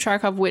like keep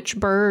track of which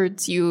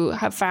birds you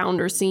have found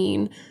or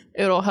seen,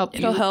 it'll help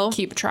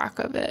keep track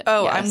of it.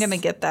 Oh, yes. I'm going to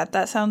get that.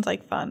 That sounds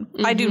like fun.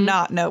 I do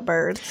not know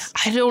birds.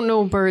 I don't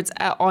know birds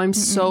at all. I'm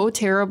so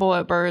terrible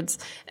at birds.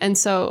 And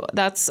so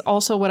that's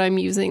also what I'm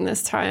using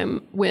this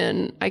time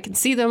when I can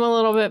see them a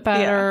little bit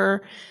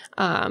better.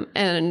 Yeah.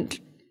 And,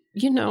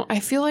 I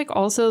feel like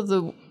also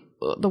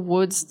the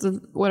woods,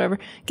 whatever,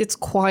 gets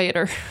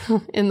quieter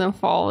in the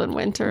fall and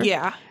winter.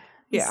 Yeah.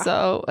 Yeah.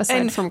 So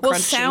aside from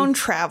crunching. Sound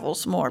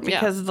travels more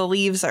because the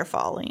leaves are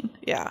falling.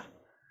 Yeah.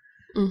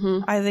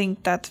 I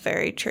think that's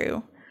very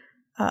true.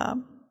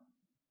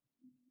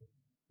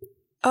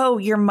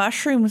 Your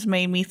mushrooms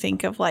made me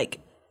think of like,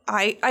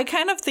 I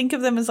kind of think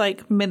of them as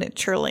like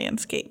miniature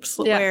landscapes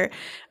where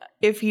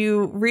if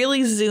you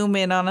really zoom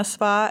in on a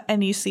spot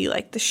and you see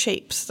like the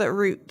shapes that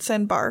roots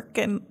and bark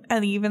and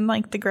even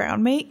like the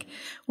ground make.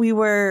 We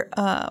were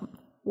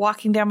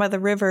walking down by the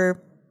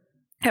river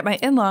at my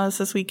in-laws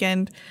this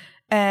weekend,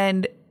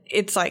 and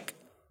it's like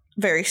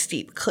very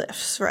steep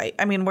cliffs, right?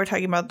 I mean, we're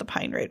talking about the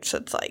Pine Ridge, so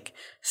it's like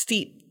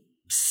steep,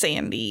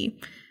 sandy,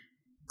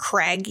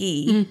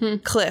 craggy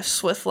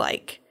cliffs with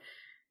like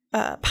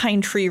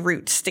pine tree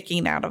roots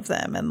sticking out of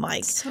them and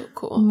like so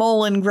cool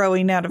mullein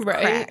growing out of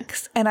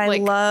cracks. And I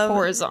like love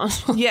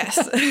horizontal. Yes.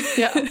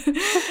 Yeah.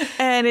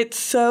 And it's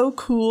so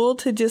cool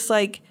to just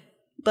like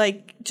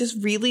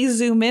just really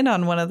zoom in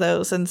on one of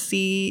those and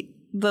see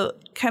the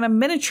kind of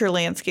miniature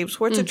landscapes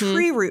where it's a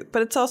tree root,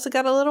 but it's also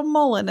got a little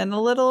mullein and a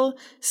little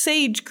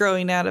sage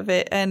growing out of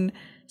it and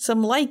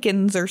some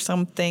lichens or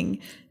something.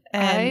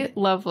 And I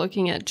love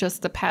looking at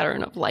just the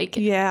pattern of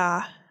lichen.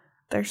 Yeah.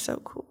 They're so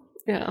cool.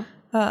 Yeah.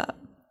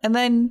 And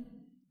then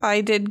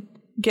I did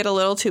get a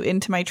little too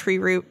into my tree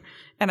root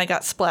and I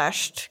got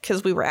splashed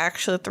because we were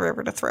actually at the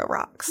river to throw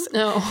rocks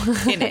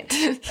in it.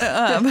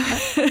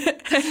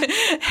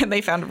 And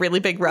they found a really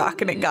big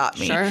rock and it got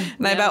me. Sure.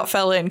 And I about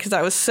fell in because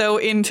I was so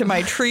into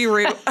my tree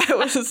root, I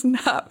was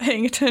not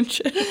paying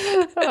attention.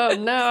 Oh,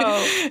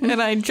 no.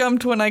 And I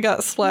jumped when I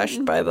got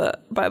splashed by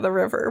the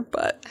river,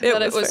 but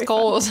it was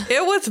cold.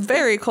 It was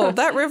very cold.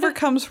 That river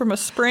comes from a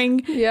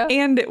spring,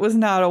 and it was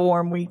not a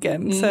warm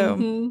weekend,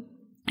 so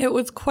it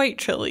was quite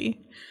chilly.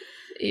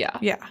 Yeah.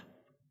 Yeah.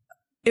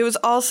 It was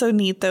also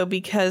neat, though,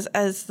 because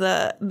as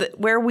the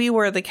where we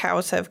were, the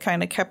cows have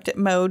kind of kept it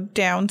mowed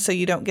down so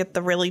you don't get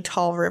the really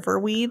tall river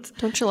weeds.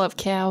 Don't you love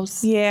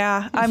cows?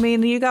 Yeah. I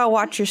mean, you got to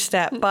watch your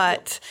step,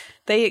 but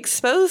they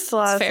exposed a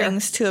lot of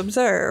things to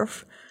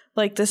observe.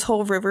 Like this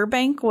whole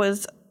riverbank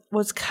was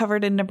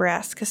covered in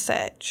Nebraska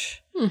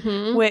sedge,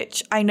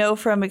 which I know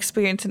from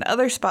experience in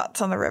other spots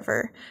on the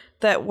river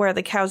that where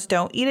the cows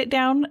don't eat it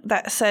down,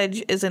 that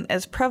sedge isn't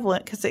as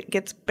prevalent because it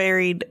gets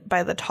buried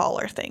by the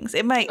taller things.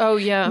 It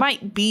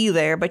might be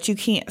there, but you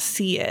can't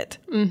see it.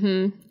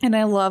 Mm-hmm. And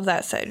I love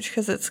that sedge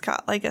because it's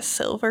got like a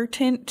silver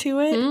tint to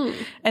it.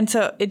 And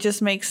so it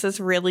just makes this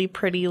really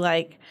pretty,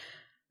 like,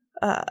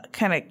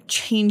 kind of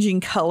changing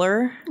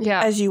color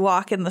as you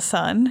walk in the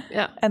sun.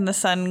 Yeah. And the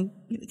sun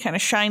kind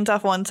of shines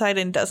off one side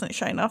and doesn't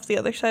shine off the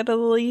other side of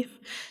the leaf.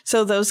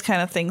 So those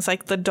kind of things,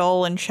 like the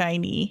dull and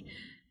shiny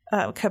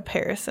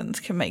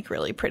comparisons, can make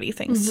really pretty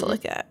things to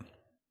look at.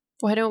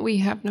 Why don't we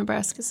have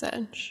Nebraska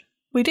sedge?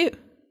 We do.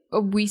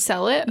 We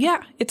sell it?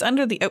 Yeah. It's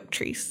under the oak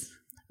trees.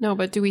 No,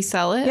 but do we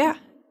sell it? Yeah.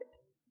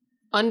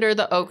 Under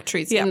the oak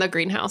trees in the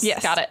greenhouse.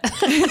 Yes. Got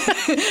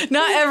it.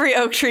 Not every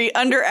oak tree,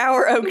 under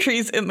our oak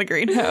trees in the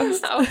greenhouse.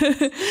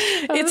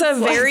 It's a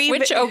very...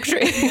 Which oak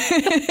tree?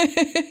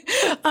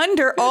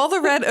 Under all the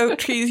red oak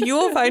trees, you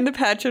will find a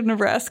patch of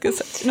Nebraska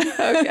sedge.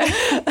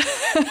 Okay.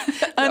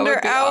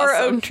 Under our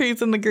oak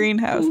trees in the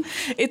greenhouse.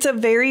 It's a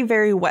very,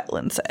 very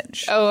wetland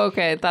sedge. Oh,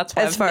 okay. That's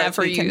why I've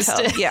never used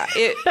it. Yeah.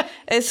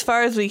 As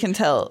far as we can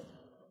tell...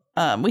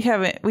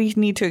 we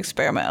need to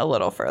experiment a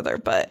little further,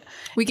 but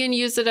we can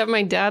use it at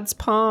my dad's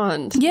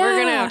pond. Yeah.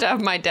 We're going to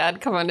have my dad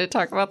come on to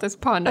talk about this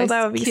pond. Oh,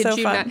 that would be so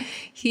fun. Not.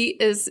 He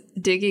is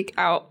digging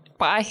out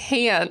by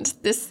hand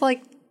this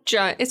like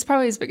giant, it's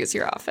probably as big as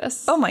your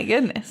office. Oh my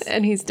goodness.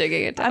 And he's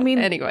digging it down. I mean,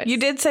 anyways. You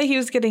did say he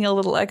was getting a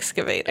little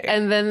excavator.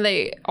 And then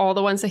all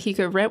the ones that he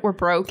could rent were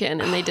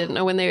broken and they didn't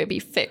know when they would be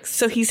fixed.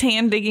 So he's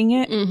hand digging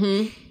it?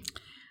 Mm-hmm.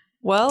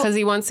 Well, because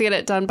he wants to get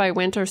it done by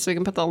winter so we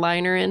can put the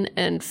liner in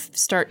and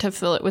start to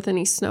fill it with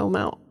any snow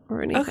melt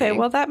or anything. Okay,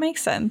 well, that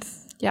makes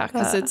sense. Yeah,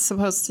 because it's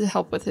supposed to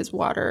help with his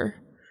water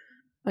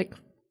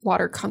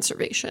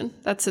conservation.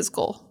 That's his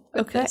goal.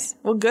 Okay.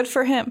 Well, good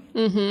for him.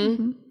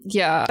 Mm-hmm.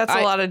 Yeah. That's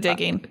a lot of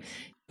digging.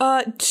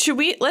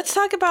 Let's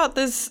talk about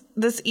this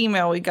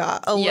email we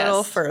got a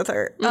little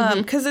further,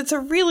 because it's a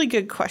really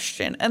good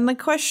question. And the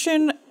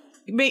question,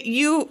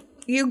 you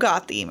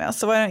got the email,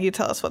 so why don't you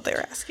tell us what they were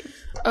asking?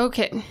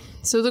 Okay.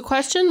 So the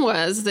question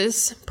was,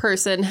 this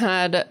person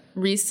had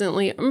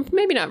recently,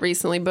 maybe not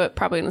recently, but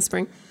probably in the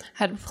spring,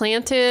 had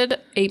planted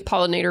a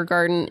pollinator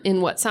garden in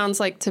what sounds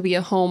like to be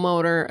a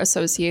homeowner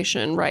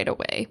association right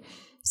away.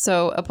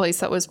 So a place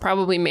that was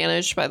probably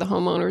managed by the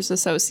homeowners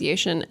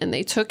association, and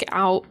they took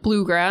out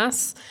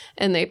bluegrass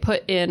and they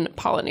put in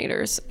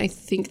pollinators. I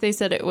think they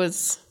said it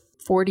was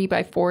 40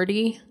 by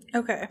 40.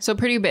 Okay. So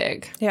pretty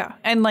big. Yeah.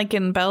 And like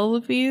in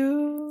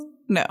Bellevue?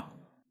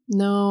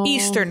 No.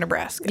 Eastern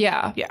Nebraska.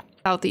 Yeah.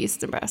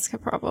 Southeast Nebraska,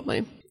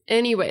 probably.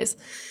 Anyways,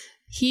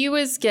 he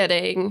was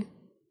getting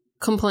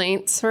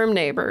complaints from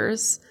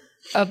neighbors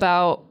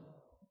about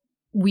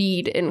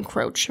weed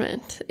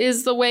encroachment,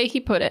 is the way he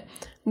put it.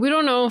 We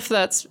don't know if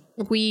that's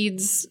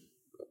weeds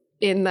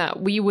in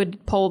that we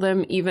would pull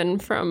them even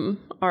from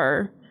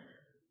our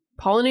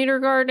pollinator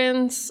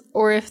gardens,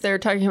 or if they're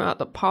talking about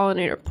the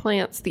pollinator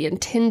plants, the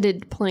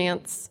intended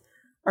plants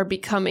are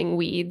becoming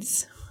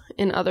weeds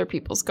in other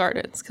people's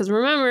gardens. Because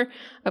remember,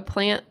 a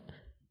plant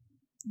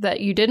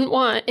that you didn't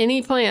want,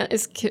 any plant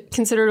is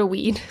considered a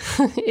weed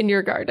in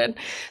your garden.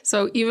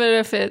 So even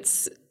if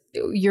it's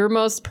your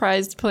most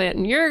prized plant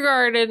in your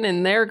garden,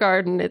 in their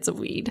garden, it's a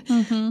weed.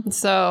 Mm-hmm.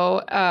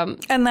 So,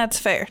 and that's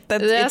fair.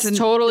 That's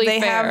totally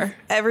fair.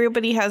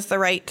 Everybody has the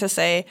right to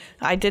say,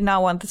 I did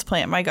not want this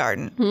plant in my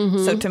garden.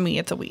 Mm-hmm. So to me,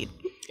 it's a weed.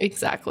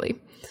 Exactly.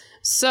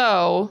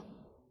 So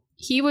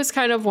he was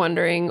kind of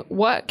wondering,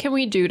 what can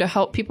we do to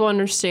help people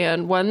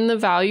understand, one, the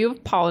value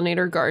of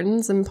pollinator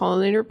gardens and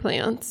pollinator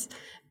plants,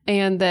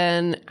 and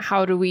then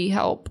how do we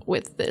help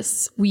with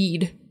this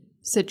weed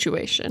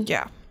situation?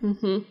 Yeah.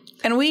 Mm-hmm.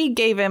 And we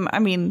gave him,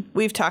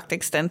 we've talked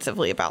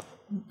extensively about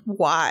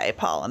why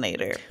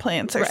pollinator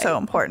plants are so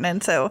important.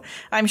 And so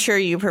I'm sure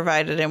you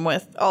provided him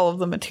with all of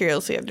the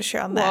materials you have to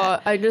share on that.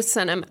 Well, I just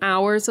sent him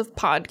hours of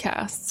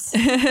podcasts.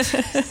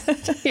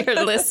 Here,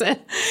 listen.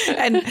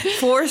 And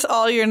force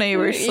all your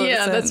neighbors to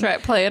listen. That's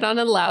right. Play it on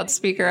a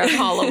loudspeaker on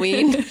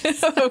Halloween.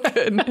 Oh,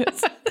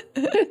 goodness.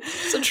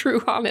 It's a true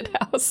haunted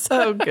house.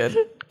 Oh,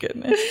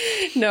 goodness.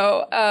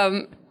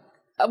 No,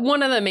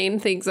 one of the main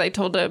things I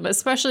told him,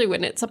 especially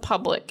when it's a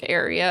public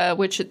area,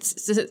 which it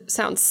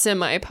sounds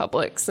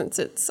semi-public since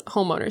it's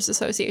homeowners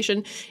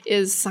association,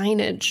 is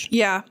signage.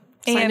 Yeah.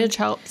 Signage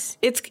helps.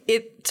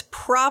 It's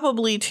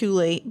probably too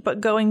late,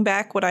 but going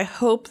back, what I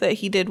hope that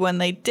he did when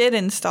they did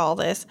install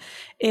this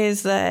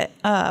is that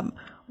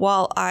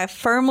while I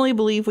firmly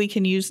believe we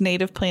can use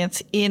native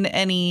plants in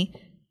any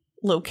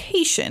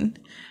location,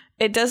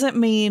 it doesn't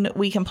mean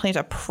we can plant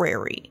a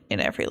prairie in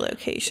every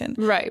location.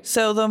 Right.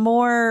 So the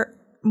more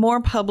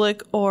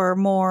public or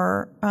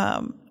more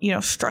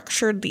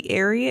structured the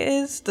area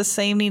is, the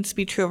same needs to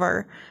be true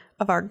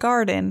of our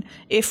garden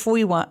if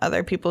we want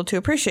other people to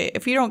appreciate it.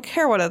 If you don't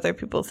care what other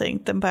people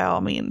think, then by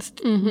all means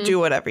do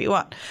whatever you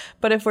want.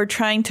 But if we're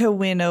trying to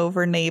win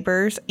over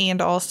neighbors,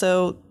 and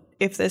also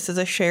if this is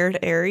a shared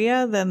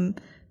area, then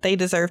they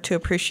deserve to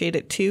appreciate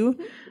it too.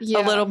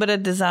 Yeah. A little bit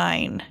of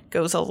design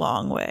goes a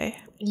long way.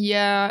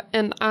 Yeah,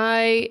 and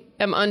I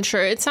am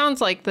unsure. It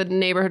sounds like the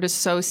neighborhood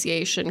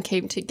association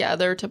came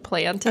together to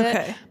plant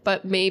it,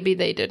 but maybe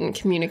they didn't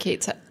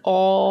communicate to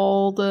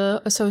all the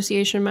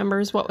association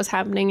members what was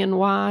happening and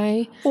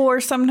why. Or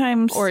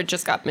it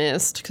just got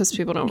missed because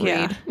people don't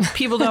read.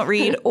 People don't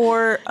read.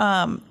 Or,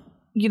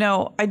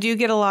 I do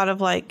get a lot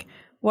of I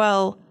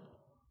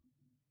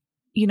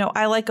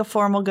like a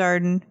formal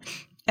garden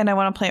and I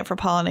want to plant for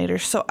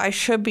pollinators, so I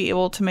should be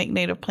able to make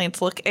native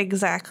plants look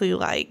exactly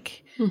like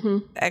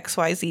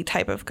XYZ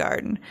type of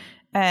garden.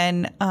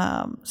 And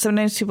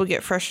sometimes people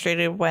get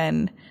frustrated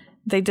when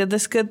they did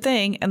this good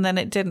thing and then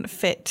it didn't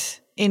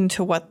fit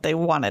into what they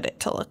wanted it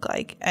to look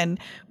like. And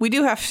we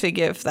do have to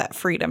give that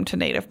freedom to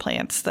native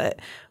plants, that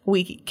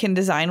we can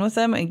design with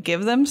them and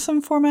give them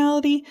some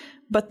formality,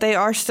 but they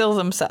are still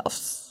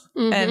themselves.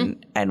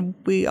 And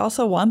we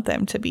also want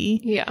them to be.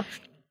 Yeah.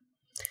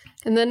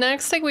 And the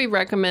next thing we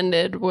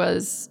recommended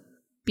was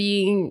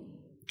being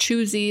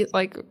choosy,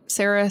 like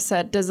Sarah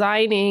said,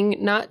 designing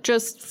not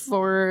just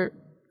for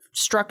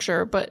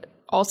structure, but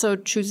also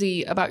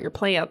choosy about your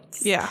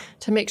plants. Yeah.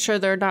 To make sure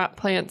they're not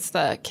plants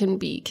that can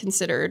be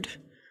considered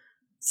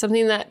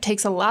something that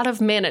takes a lot of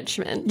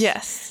management.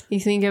 Yes. You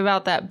think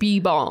about that bee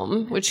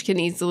balm, which can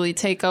easily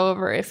take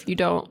over if you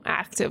don't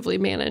actively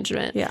manage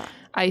it. Yeah.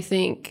 I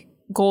think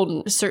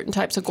certain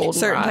types of goldenrod.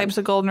 Certain types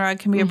of goldenrod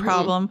can be a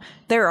problem.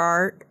 There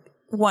are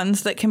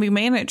ones that can be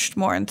managed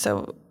more, and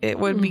so it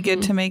would be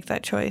good to make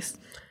that choice.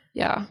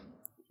 Yeah.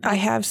 I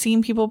have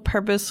seen people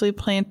purposely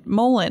plant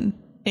mullein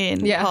in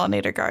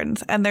pollinator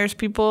gardens, and there's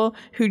people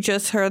who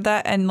just heard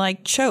that and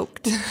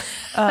choked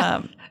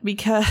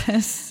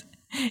because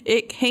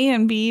it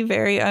can be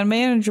very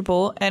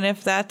unmanageable. And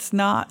if that's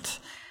not,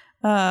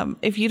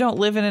 if you don't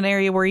live in an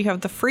area where you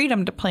have the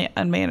freedom to plant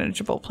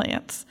unmanageable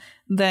plants,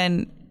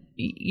 then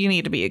you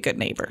need to be a good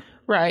neighbor.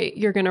 Right.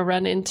 You're going to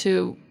run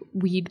into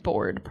weed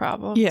board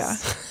problems. Yeah.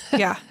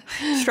 Yeah.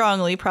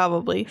 Strongly,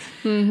 probably.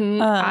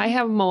 I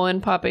have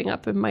mullein popping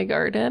up in my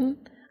garden.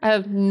 I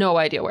have no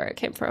idea where it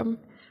came from.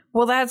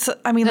 Well, that's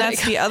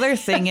the other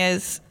thing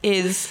is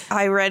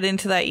I read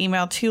into that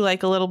email too, a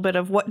little bit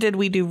of what did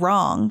we do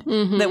wrong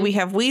that we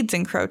have weeds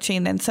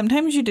encroaching, and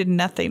sometimes you did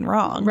nothing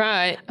wrong.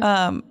 Right.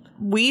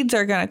 Weeds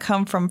are going to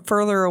come from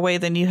further away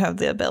than you have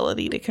the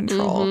ability to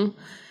control.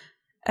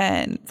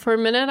 And for a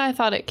minute, I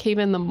thought it came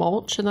in the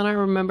mulch, and then I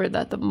remembered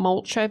that the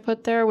mulch I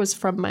put there was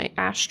from my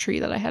ash tree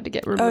that I had to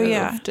get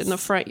removed in the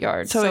front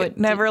yard. So it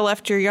never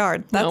left your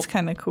yard. That's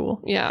kind of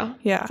cool. Yeah.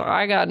 Yeah. So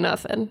I got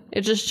nothing.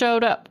 It just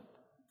showed up.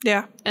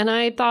 Yeah. And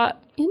I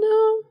thought,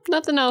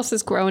 nothing else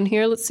is growing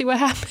here. Let's see what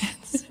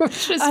happens.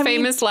 Which is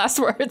famous last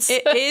words.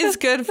 It is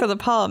good for the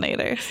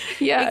pollinators.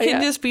 Yeah. It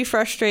can just be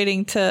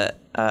frustrating to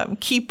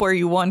keep where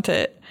you want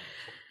it.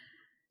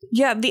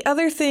 Yeah. The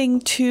other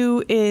thing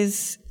too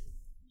is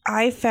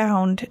I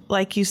found,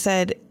 like you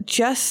said,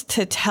 just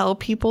to tell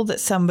people that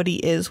somebody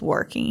is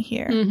working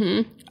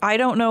here. I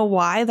don't know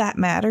why that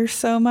matters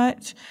so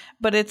much,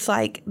 but it's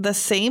the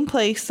same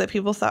place that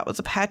people thought was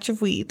a patch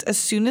of weeds. As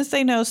soon as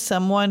they know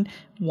someone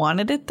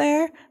wanted it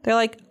there, they're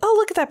like, oh,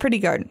 look at that pretty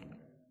garden.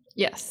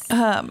 Yes.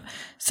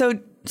 So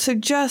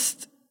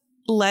just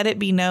let it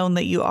be known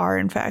that you are,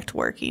 in fact,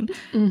 working.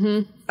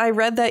 I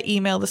read that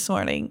email this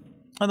morning,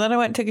 and then I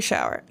went and took a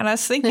shower, and I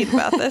was thinking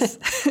about this.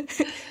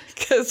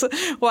 Because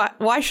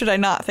why should I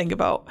not think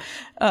about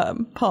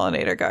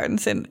pollinator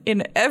gardens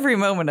in every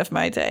moment of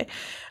my day?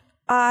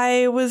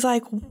 I was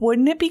like,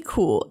 wouldn't it be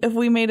cool if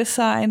we made a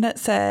sign that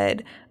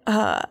said,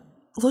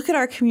 look at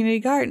our community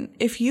garden.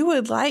 If you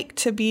would like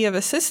to be of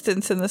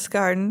assistance in this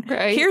garden,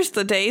 here's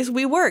the days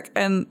we work.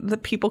 And the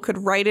people could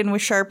write in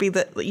with Sharpie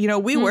that,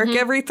 we work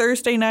every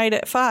Thursday night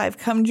at 5.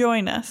 Come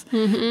join us.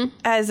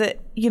 As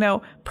it,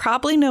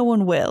 probably no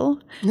one will.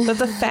 But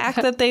the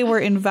fact that they were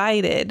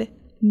invited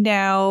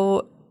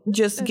now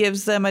just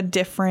gives them a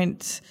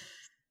different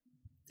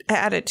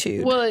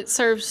attitude. Well, it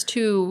serves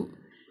two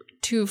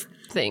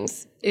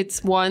things.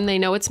 It's one, they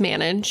know it's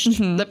managed.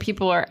 The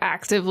people are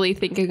actively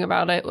thinking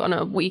about it on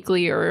a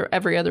weekly or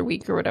every other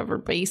week or whatever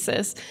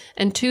basis.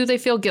 And two, they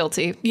feel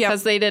guilty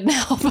because they didn't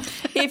help.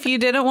 If you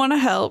didn't want to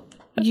help,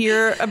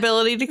 your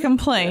ability to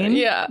complain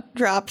Yeah.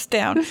 drops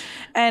down.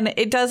 And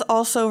it does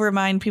also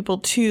remind people,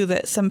 too,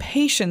 that some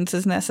patience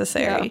is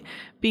necessary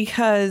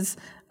because,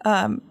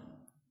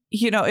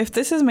 if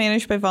this is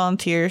managed by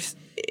volunteers,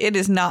 it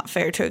is not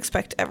fair to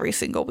expect every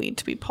single weed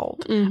to be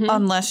pulled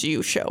unless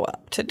you show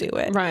up to do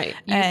it. Right.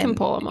 You can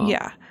pull them all.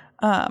 Yeah.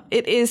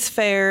 It is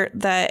fair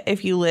that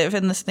if you live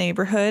in this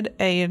neighborhood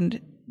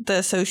and the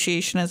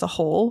association as a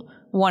whole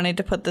wanted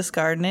to put this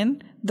garden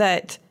in,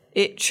 that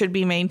it should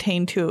be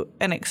maintained to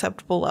an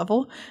acceptable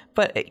level.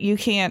 But you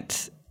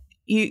can't,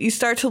 you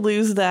start to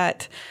lose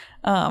that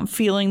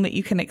feeling that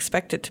you can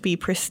expect it to be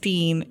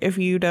pristine if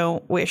you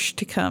don't wish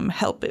to come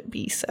help it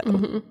be so.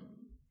 Mm-hmm.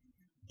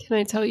 Can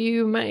I tell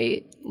you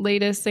my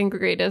latest and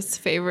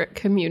greatest favorite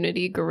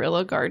community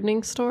guerrilla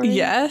gardening story?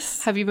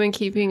 Yes. Have you been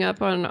keeping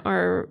up on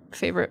our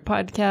favorite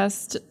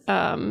podcast,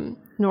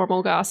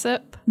 Normal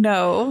Gossip?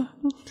 No.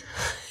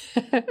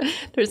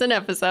 There's an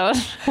episode.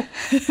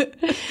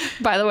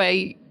 By the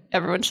way,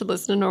 everyone should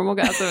listen to Normal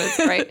Gossip.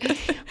 It's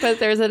great. But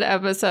there's an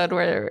episode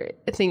where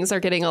things are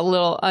getting a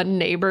little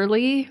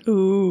unneighborly.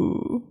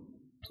 Ooh.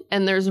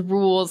 And there's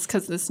rules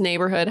because this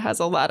neighborhood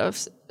has a lot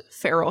of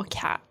feral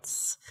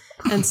cats.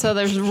 And so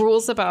there's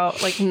rules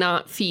about like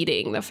not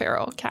feeding the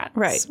feral cats.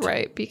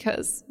 Right.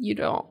 Because you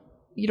don't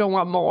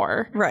want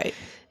more. Right.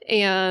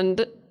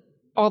 And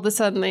all of a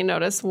sudden they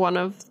notice one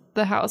of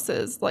the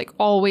houses like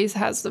always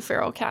has the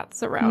feral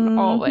cats around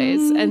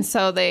always. And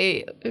so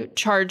they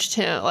charged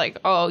him like,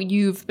 oh,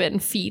 you've been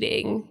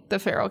feeding the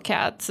feral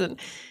cats. And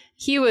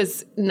he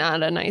was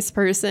not a nice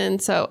person.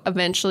 So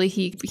eventually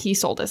he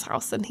sold his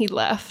house and he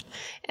left.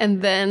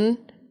 And then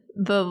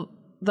the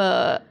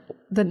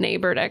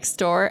neighbor next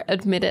door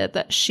admitted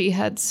that she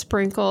had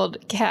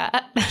sprinkled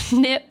cat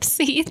nip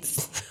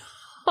seeds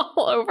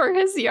all over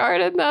his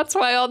yard. And that's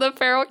why all the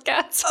feral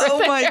cats were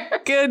there. My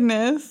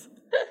goodness.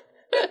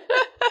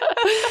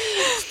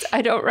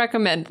 I don't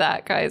recommend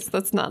that, guys.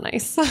 That's not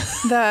nice.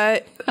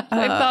 That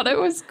I thought it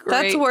was great.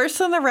 That's worse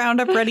than the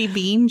Roundup Ready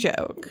Bean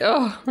joke.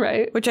 Oh,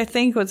 right. Which I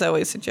think was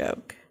always a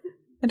joke.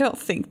 I don't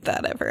think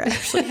that ever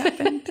actually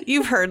happened.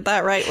 You've heard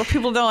that, right? Where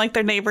people don't like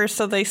their neighbors,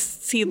 so they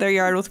seed their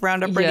yard with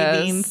Roundup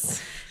Ready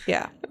beans.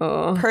 Yeah.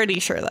 Oh.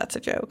 Pretty sure that's a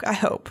joke. I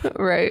hope.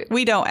 Right.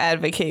 We don't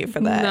advocate for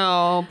that.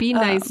 No, be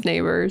nice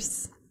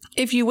neighbors.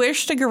 If you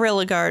wish to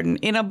guerrilla garden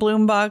in a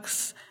bloom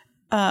box,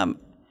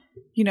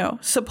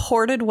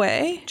 supported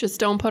way. Just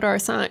don't put our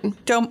sign.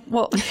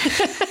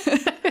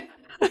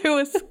 I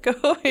was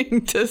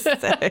going to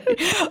say,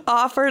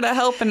 offer to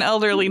help an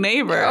elderly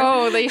neighbor.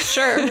 Oh, they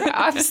sure.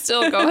 I'm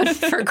still going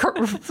for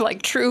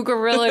true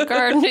guerrilla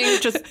gardening.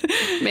 Just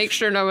make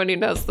sure nobody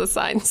knows the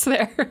sign's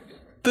there.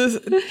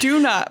 Do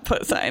not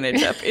put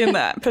signage up in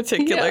that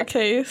particular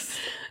case.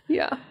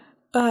 Yeah.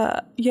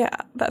 Yeah,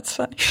 that's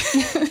funny.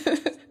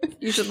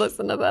 You should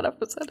listen to that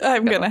episode.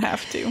 I'm going to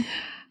have to.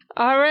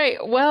 All right.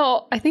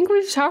 Well, I think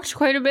we've talked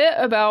quite a bit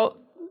about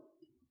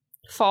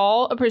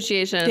fall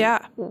appreciation.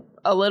 Yeah.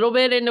 A little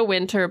bit into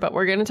winter, but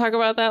we're going to talk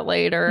about that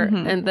later.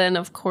 Mm-hmm. And then,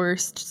 of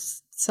course,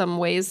 just some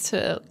ways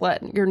to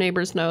let your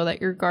neighbors know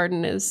that your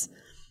garden is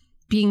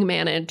being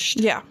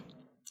managed. Yeah.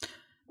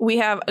 We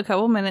have a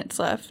couple minutes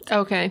left.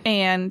 Okay.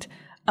 And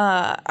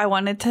I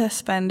wanted to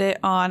spend it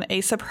on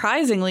a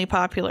surprisingly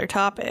popular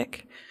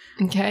topic.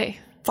 Okay.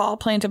 Fall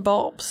planted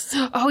bulbs.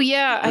 Oh,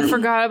 yeah. I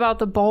forgot about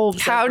the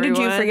bulbs. How did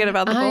you forget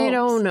about the bulbs? I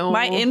don't know.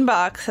 My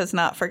inbox has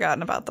not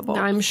forgotten about the bulbs.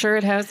 I'm sure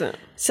it hasn't.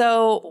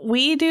 So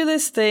we do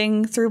this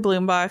thing through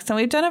Bloombox, and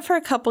we've done it for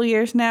a couple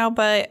years now,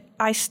 but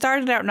I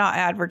started out not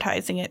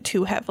advertising it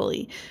too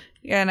heavily,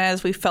 and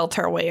as we felt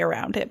our way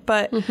around it.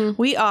 But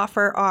we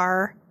offer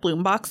our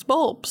Bloombox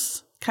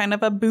bulbs, kind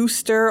of a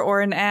booster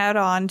or an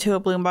add-on to a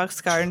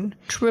Bloombox garden.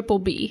 Triple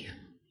B.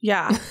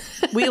 Yeah.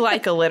 We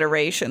like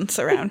alliterations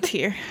around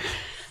here.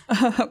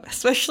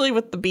 Especially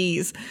with the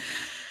bees.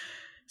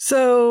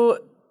 So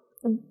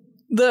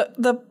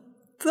the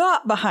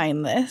thought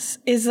behind this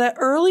is that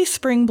early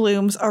spring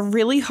blooms are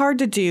really hard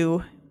to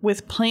do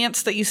with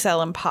plants that you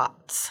sell in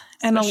pots.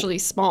 Especially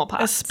small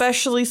pots.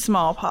 Especially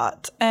small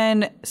pots.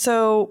 And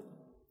so,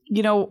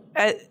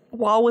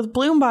 while with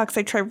Bloombox,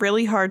 I try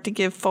really hard to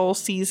give full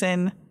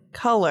season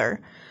color.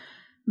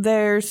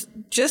 There's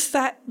just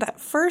that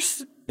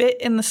first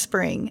bit in the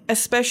spring,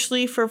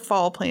 especially for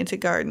fall planted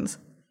gardens.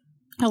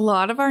 A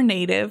lot of our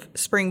native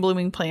spring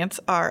blooming plants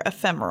are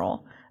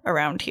ephemeral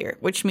around here,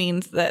 which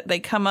means that they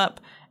come up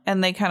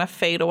and they kind of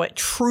fade away,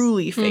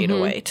 truly fade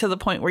away to the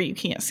point where you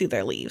can't see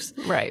their leaves.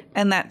 Right.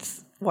 And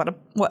that's what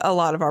a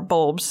lot of our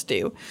bulbs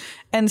do.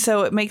 And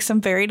so it makes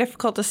them very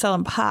difficult to sell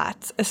in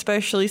pots,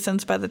 especially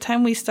since by the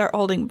time we start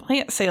holding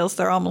plant sales,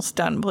 they're almost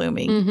done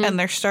blooming and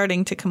they're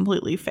starting to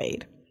completely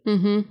fade.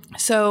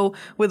 So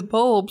with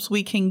bulbs,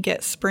 we can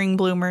get spring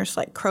bloomers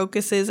like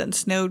crocuses and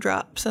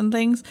snowdrops and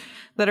things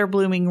that are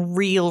blooming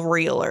real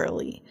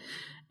early.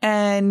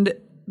 And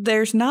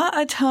there's not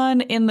a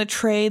ton in the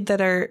trade that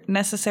are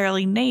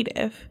necessarily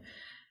native.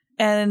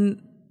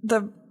 And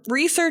the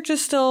research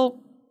is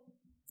still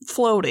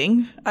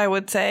floating, I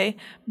would say.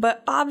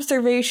 But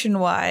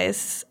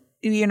observation-wise,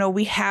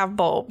 we have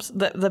bulbs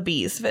that the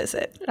bees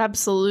visit.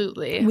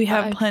 Absolutely. We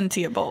have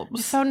plenty of bulbs.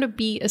 I found a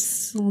bee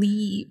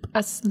asleep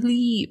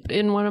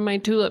in one of my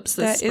tulips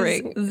this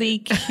spring. Is the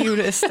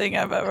cutest thing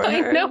I've ever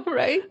heard. I know,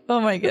 right? Oh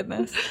my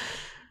goodness.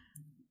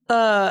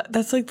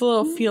 That's like the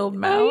little field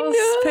mouse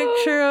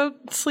picture of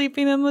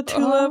sleeping in the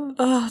tulip.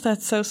 Oh,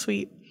 that's so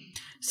sweet.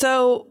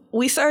 So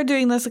we started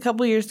doing this a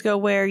couple years ago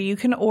where you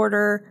can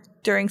order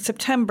during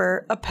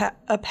September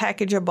a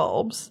package of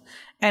bulbs.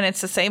 And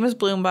it's the same as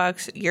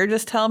Bloombox. You're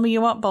just telling me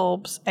you want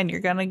bulbs, and you're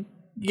going to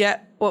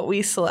get what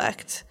we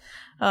select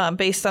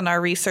based on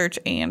our research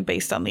and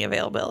based on the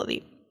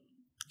availability.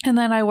 And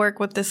then I work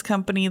with this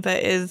company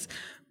that is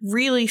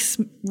really,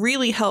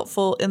 really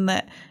helpful in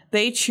that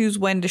they choose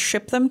when to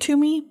ship them to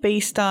me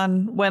based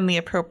on when the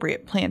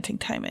appropriate planting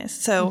time is.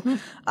 So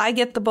I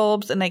get the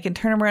bulbs, and I can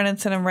turn them around and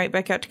send them right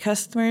back out to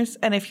customers.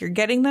 And if you're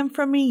getting them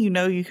from me,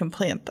 you can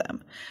plant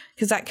them.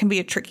 Because that can be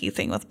a tricky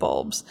thing with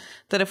bulbs,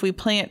 that if we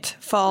plant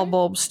fall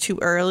bulbs too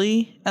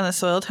early and the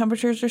soil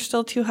temperatures are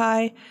still too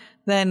high,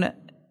 then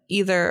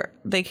either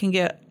they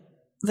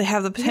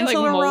have the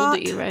potential to rot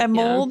and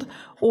mold,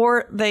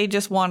 or they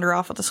just wander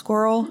off with a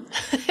squirrel,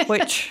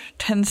 which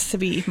tends to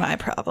be my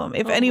problem.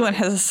 If anyone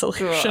has a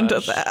solution to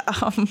that,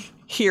 I'm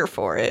here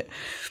for it.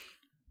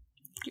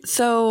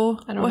 So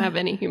I don't have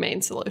any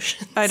humane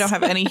solutions. I don't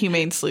have any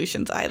humane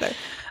solutions either.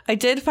 I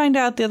did find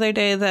out the other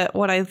day that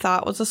what I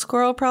thought was a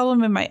squirrel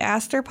problem in my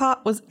aster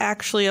pot was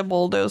actually a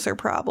bulldozer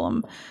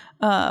problem.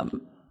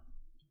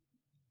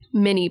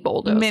 Mini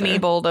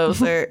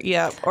bulldozer.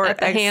 Yep. Or at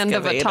the hand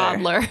of a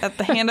toddler. At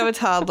the hand of a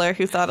toddler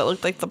who thought it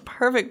looked like the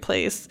perfect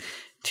place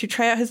to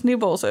try out his new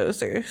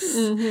bulldozers.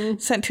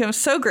 Sent to him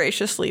so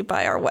graciously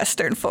by our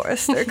Western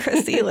Forester,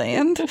 Chrissy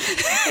Land.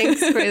 Thanks,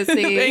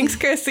 Chrissy. Thanks,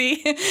 Chrissy.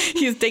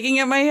 He's digging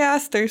at my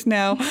asters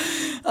now.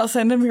 I'll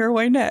send him your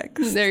way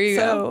next. There you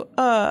go.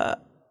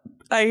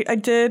 I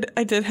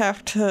did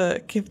have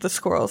to give the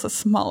squirrels a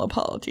small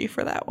apology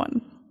for that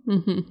one.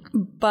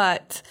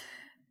 But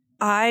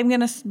I'm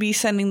going to be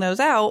sending those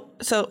out.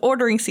 So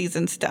ordering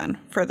season's done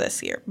for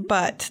this year,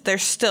 but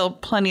there's still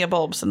plenty of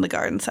bulbs in the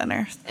garden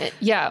center.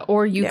 Yeah.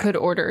 Or you could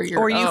order your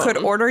own. Or you could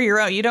order your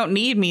own. You don't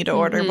need me to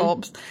order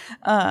bulbs.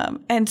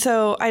 And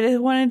so I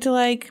just wanted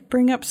to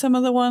bring up some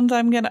of the ones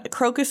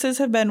crocuses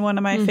have been one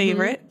of my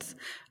favorites.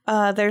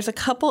 There's a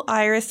couple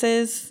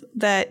irises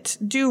that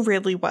do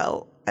really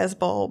well as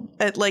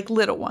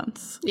little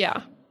ones.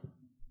 Yeah.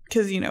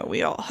 Because,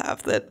 we all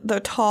have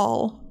the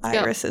tall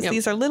irises. Yep.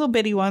 These are little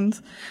bitty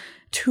ones.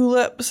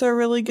 Tulips are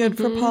really good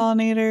for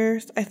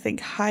pollinators. I think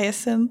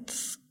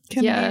hyacinths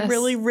can be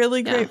really,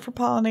 really great for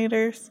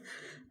pollinators.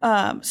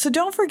 So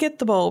don't forget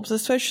the bulbs,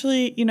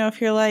 especially,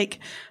 if you're like,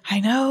 I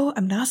know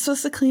I'm not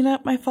supposed to clean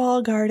up my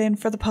fall garden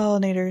for the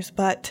pollinators,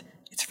 but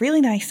it's really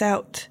nice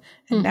out.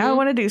 And now I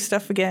want to do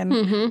stuff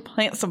again.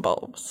 Plant some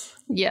bulbs.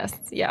 Yes.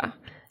 Yeah.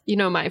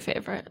 My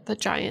favorite, the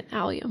giant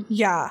allium.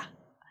 Yeah.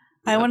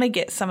 I want to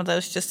get some of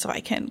those just so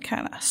I can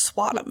kind of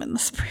swat them in the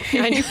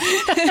spring.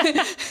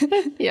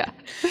 Yeah.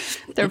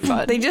 They're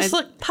fun. They just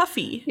look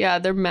puffy. Yeah,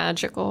 they're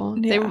magical.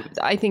 Yeah.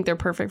 I think they're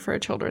perfect for a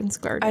children's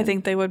garden. I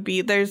think they would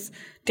be. There's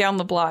down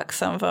the block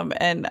some of them,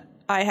 and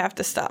I have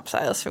to stop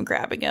Silas from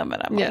grabbing them.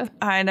 And I'm like,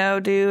 I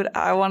know, dude.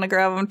 I want to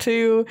grab them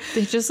too.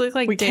 They just look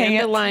like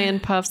dandelion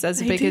puffs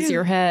as big as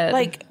your head.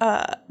 Like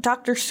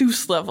Dr.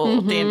 Seuss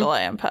level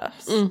dandelion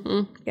puffs.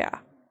 Yeah.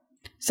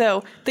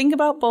 So think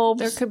about bulbs.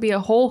 There could be a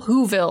whole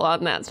Whoville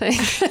on that thing.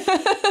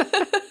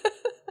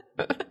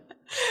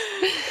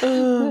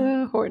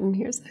 Horton,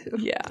 here's the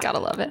Who. Yeah. Gotta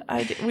love it.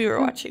 We were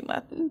watching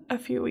that a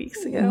few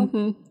weeks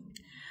ago.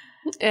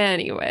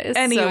 Anyways,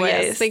 so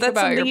yes, think that's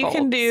about something you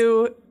can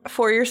do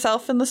for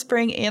yourself in the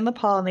spring and the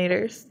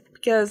pollinators.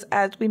 Because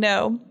as we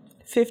know,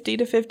 50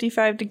 to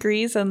 55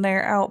 degrees and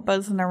they're out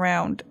buzzing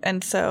around.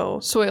 And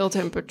so soil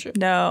temperature.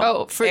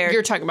 No.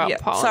 You're talking about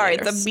pollinators. Sorry,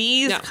 the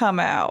bees come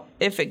out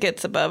if it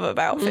gets above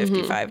about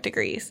 55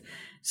 degrees.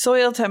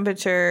 Soil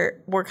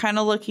temperature, we're kind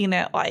of looking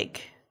at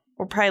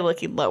we're probably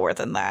looking lower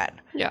than that.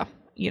 Yeah.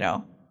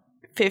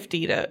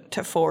 50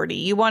 to 40.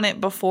 You want it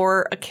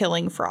before a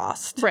killing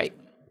frost. Right.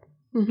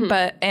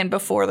 And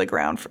before the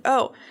ground.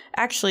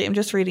 Actually, I'm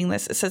just reading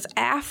this. It says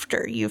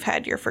after you've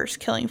had your first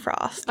killing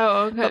frost.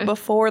 Oh, okay. But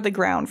before the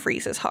ground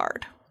freezes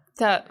hard.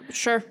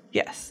 Sure.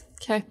 Yes.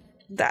 Okay.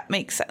 That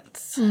makes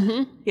sense.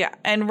 Yeah.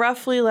 And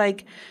roughly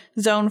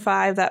zone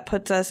 5, that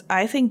puts us,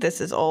 I think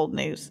this is old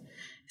news.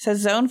 It says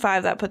zone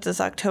 5, that puts us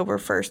October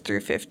 1st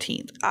through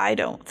 15th. I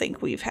don't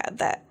think we've had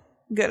that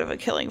good of a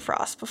killing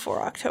frost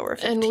before October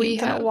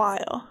 15th in a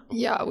while.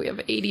 Yeah, we have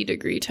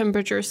 80-degree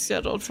temperatures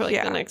scheduled for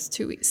the next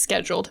 2 weeks.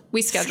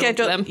 We scheduled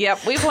them.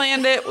 Yep, we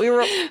planned it.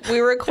 We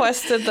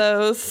requested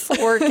those.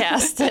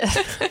 Forecasted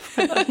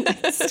for the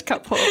next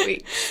couple of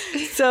weeks.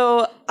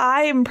 So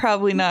I'm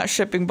probably not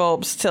shipping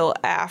bulbs till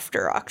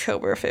after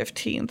October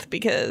 15th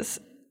because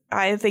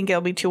I think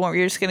it'll be too warm.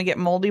 You're just going to get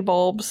moldy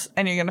bulbs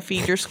and you're going to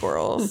feed your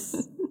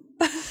squirrels.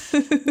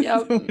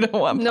 Yep.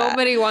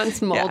 Nobody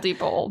wants moldy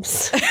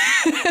bulbs.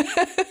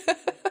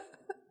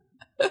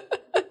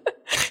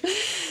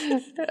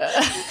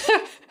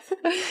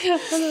 I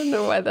don't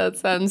know why that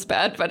sounds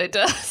bad, but it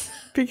does.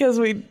 Because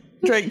we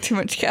drank too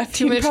much caffeine.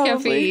 Too much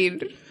probably.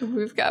 caffeine.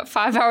 We've got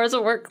 5 hours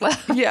of work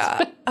left.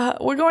 Yeah.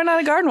 We're going on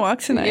a garden walk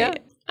tonight. Yeah.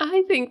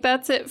 I think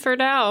that's it for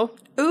now.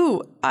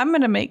 Ooh, I'm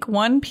going to make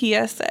one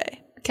PSA.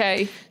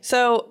 Okay.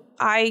 So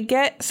I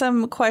get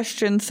some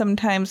questions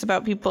sometimes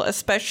about people,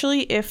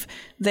 especially if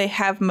they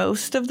have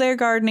most of their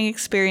gardening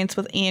experience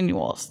with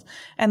annuals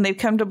and they've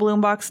come to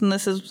Bloombox and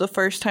this is the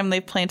first time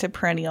they've planted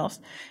perennials.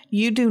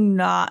 You do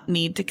not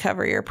need to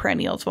cover your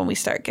perennials when we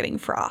start getting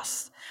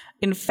frosts.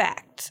 In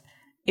fact,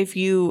 if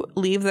you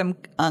leave them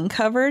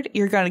uncovered,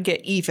 you're going to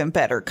get even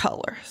better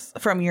colors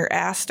from your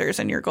asters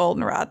and your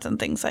goldenrods and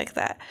things like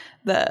that.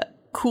 The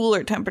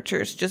cooler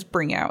temperatures just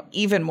bring out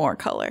even more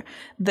color.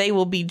 They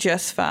will be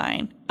just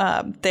fine.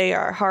 They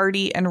are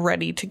hardy and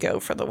ready to go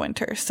for the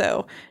winter.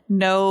 So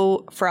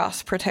no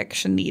frost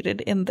protection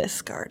needed in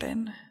this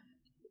garden.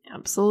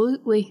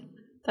 Absolutely.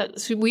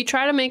 We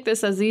try to make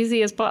this as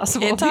easy as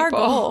possible. It's our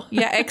goal.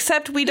 Yeah,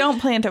 except we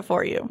don't plant it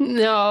for you.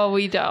 No,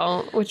 we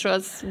don't, which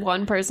was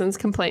one person's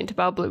complaint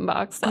about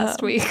Bloombox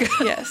last week.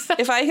 Yes.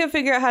 If I could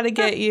figure out how to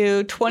get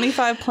you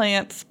 25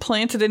 plants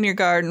planted in your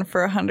garden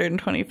for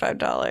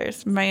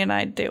 $125, man,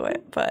 I'd do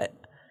it. But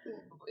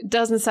it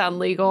doesn't sound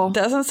legal.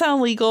 Doesn't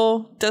sound legal.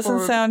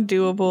 Doesn't sound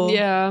doable.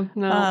 Yeah,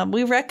 no.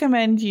 We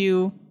recommend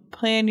you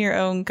plan your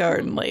own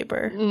garden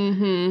labor.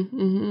 Mm-hmm,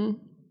 mm-hmm.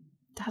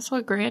 That's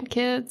what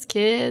grandkids,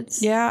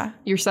 kids,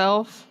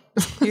 yourself.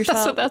 That's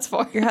what that's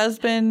for. Your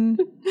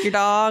husband, your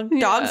dog.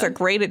 Yeah. Dogs are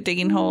great at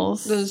digging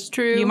holes. That's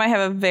true. You might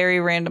have a very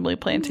randomly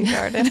planted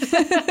garden.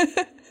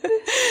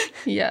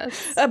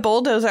 Yes. A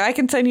bulldozer. I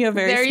can send you a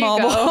very small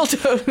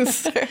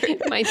bulldozer.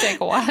 It might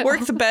take a while.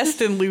 Works best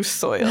in loose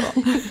soil.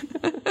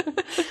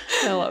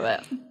 I love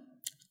it.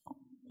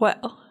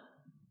 Well.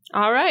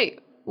 All right.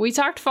 We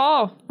talked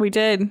fall. We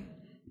did.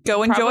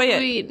 Go enjoy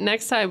it.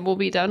 Next time we'll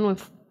be done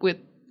with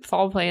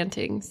fall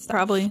planting stuff.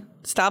 Probably.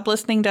 Stop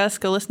listening to us.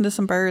 Go listen to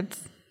some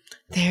birds.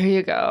 There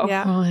you go.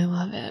 Yeah. Oh, I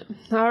love it.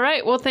 All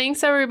right. Well,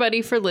 thanks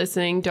everybody for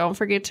listening. Don't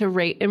forget to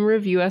rate and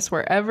review us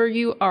wherever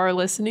you are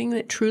listening.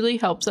 That truly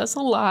helps us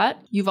a lot.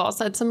 You've all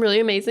said some really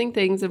amazing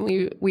things and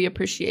we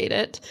appreciate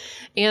it.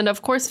 And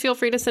of course, feel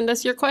free to send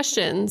us your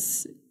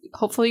questions.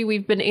 Hopefully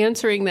we've been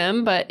answering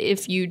them, but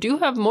if you do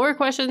have more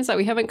questions that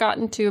we haven't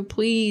gotten to,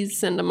 please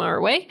send them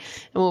our way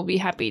and we'll be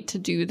happy to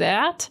do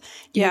that.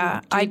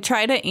 I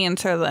try to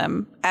answer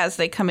them as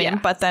they come in,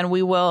 but then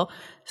we will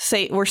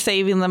we're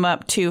saving them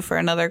up too for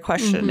another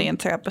question and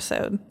answer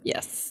episode.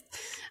 Yes.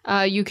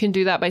 You can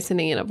do that by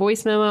sending in a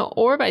voice memo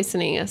or by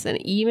sending us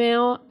an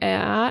email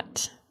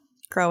at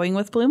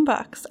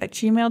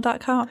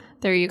growingwithbloombox@gmail.com.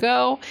 There you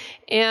go.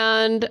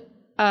 And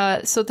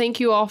so thank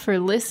you all for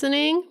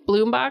listening.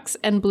 Bloombox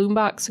and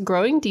Bloombox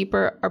Growing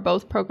Deeper are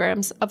both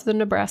programs of the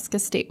Nebraska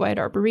Statewide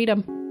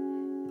Arboretum.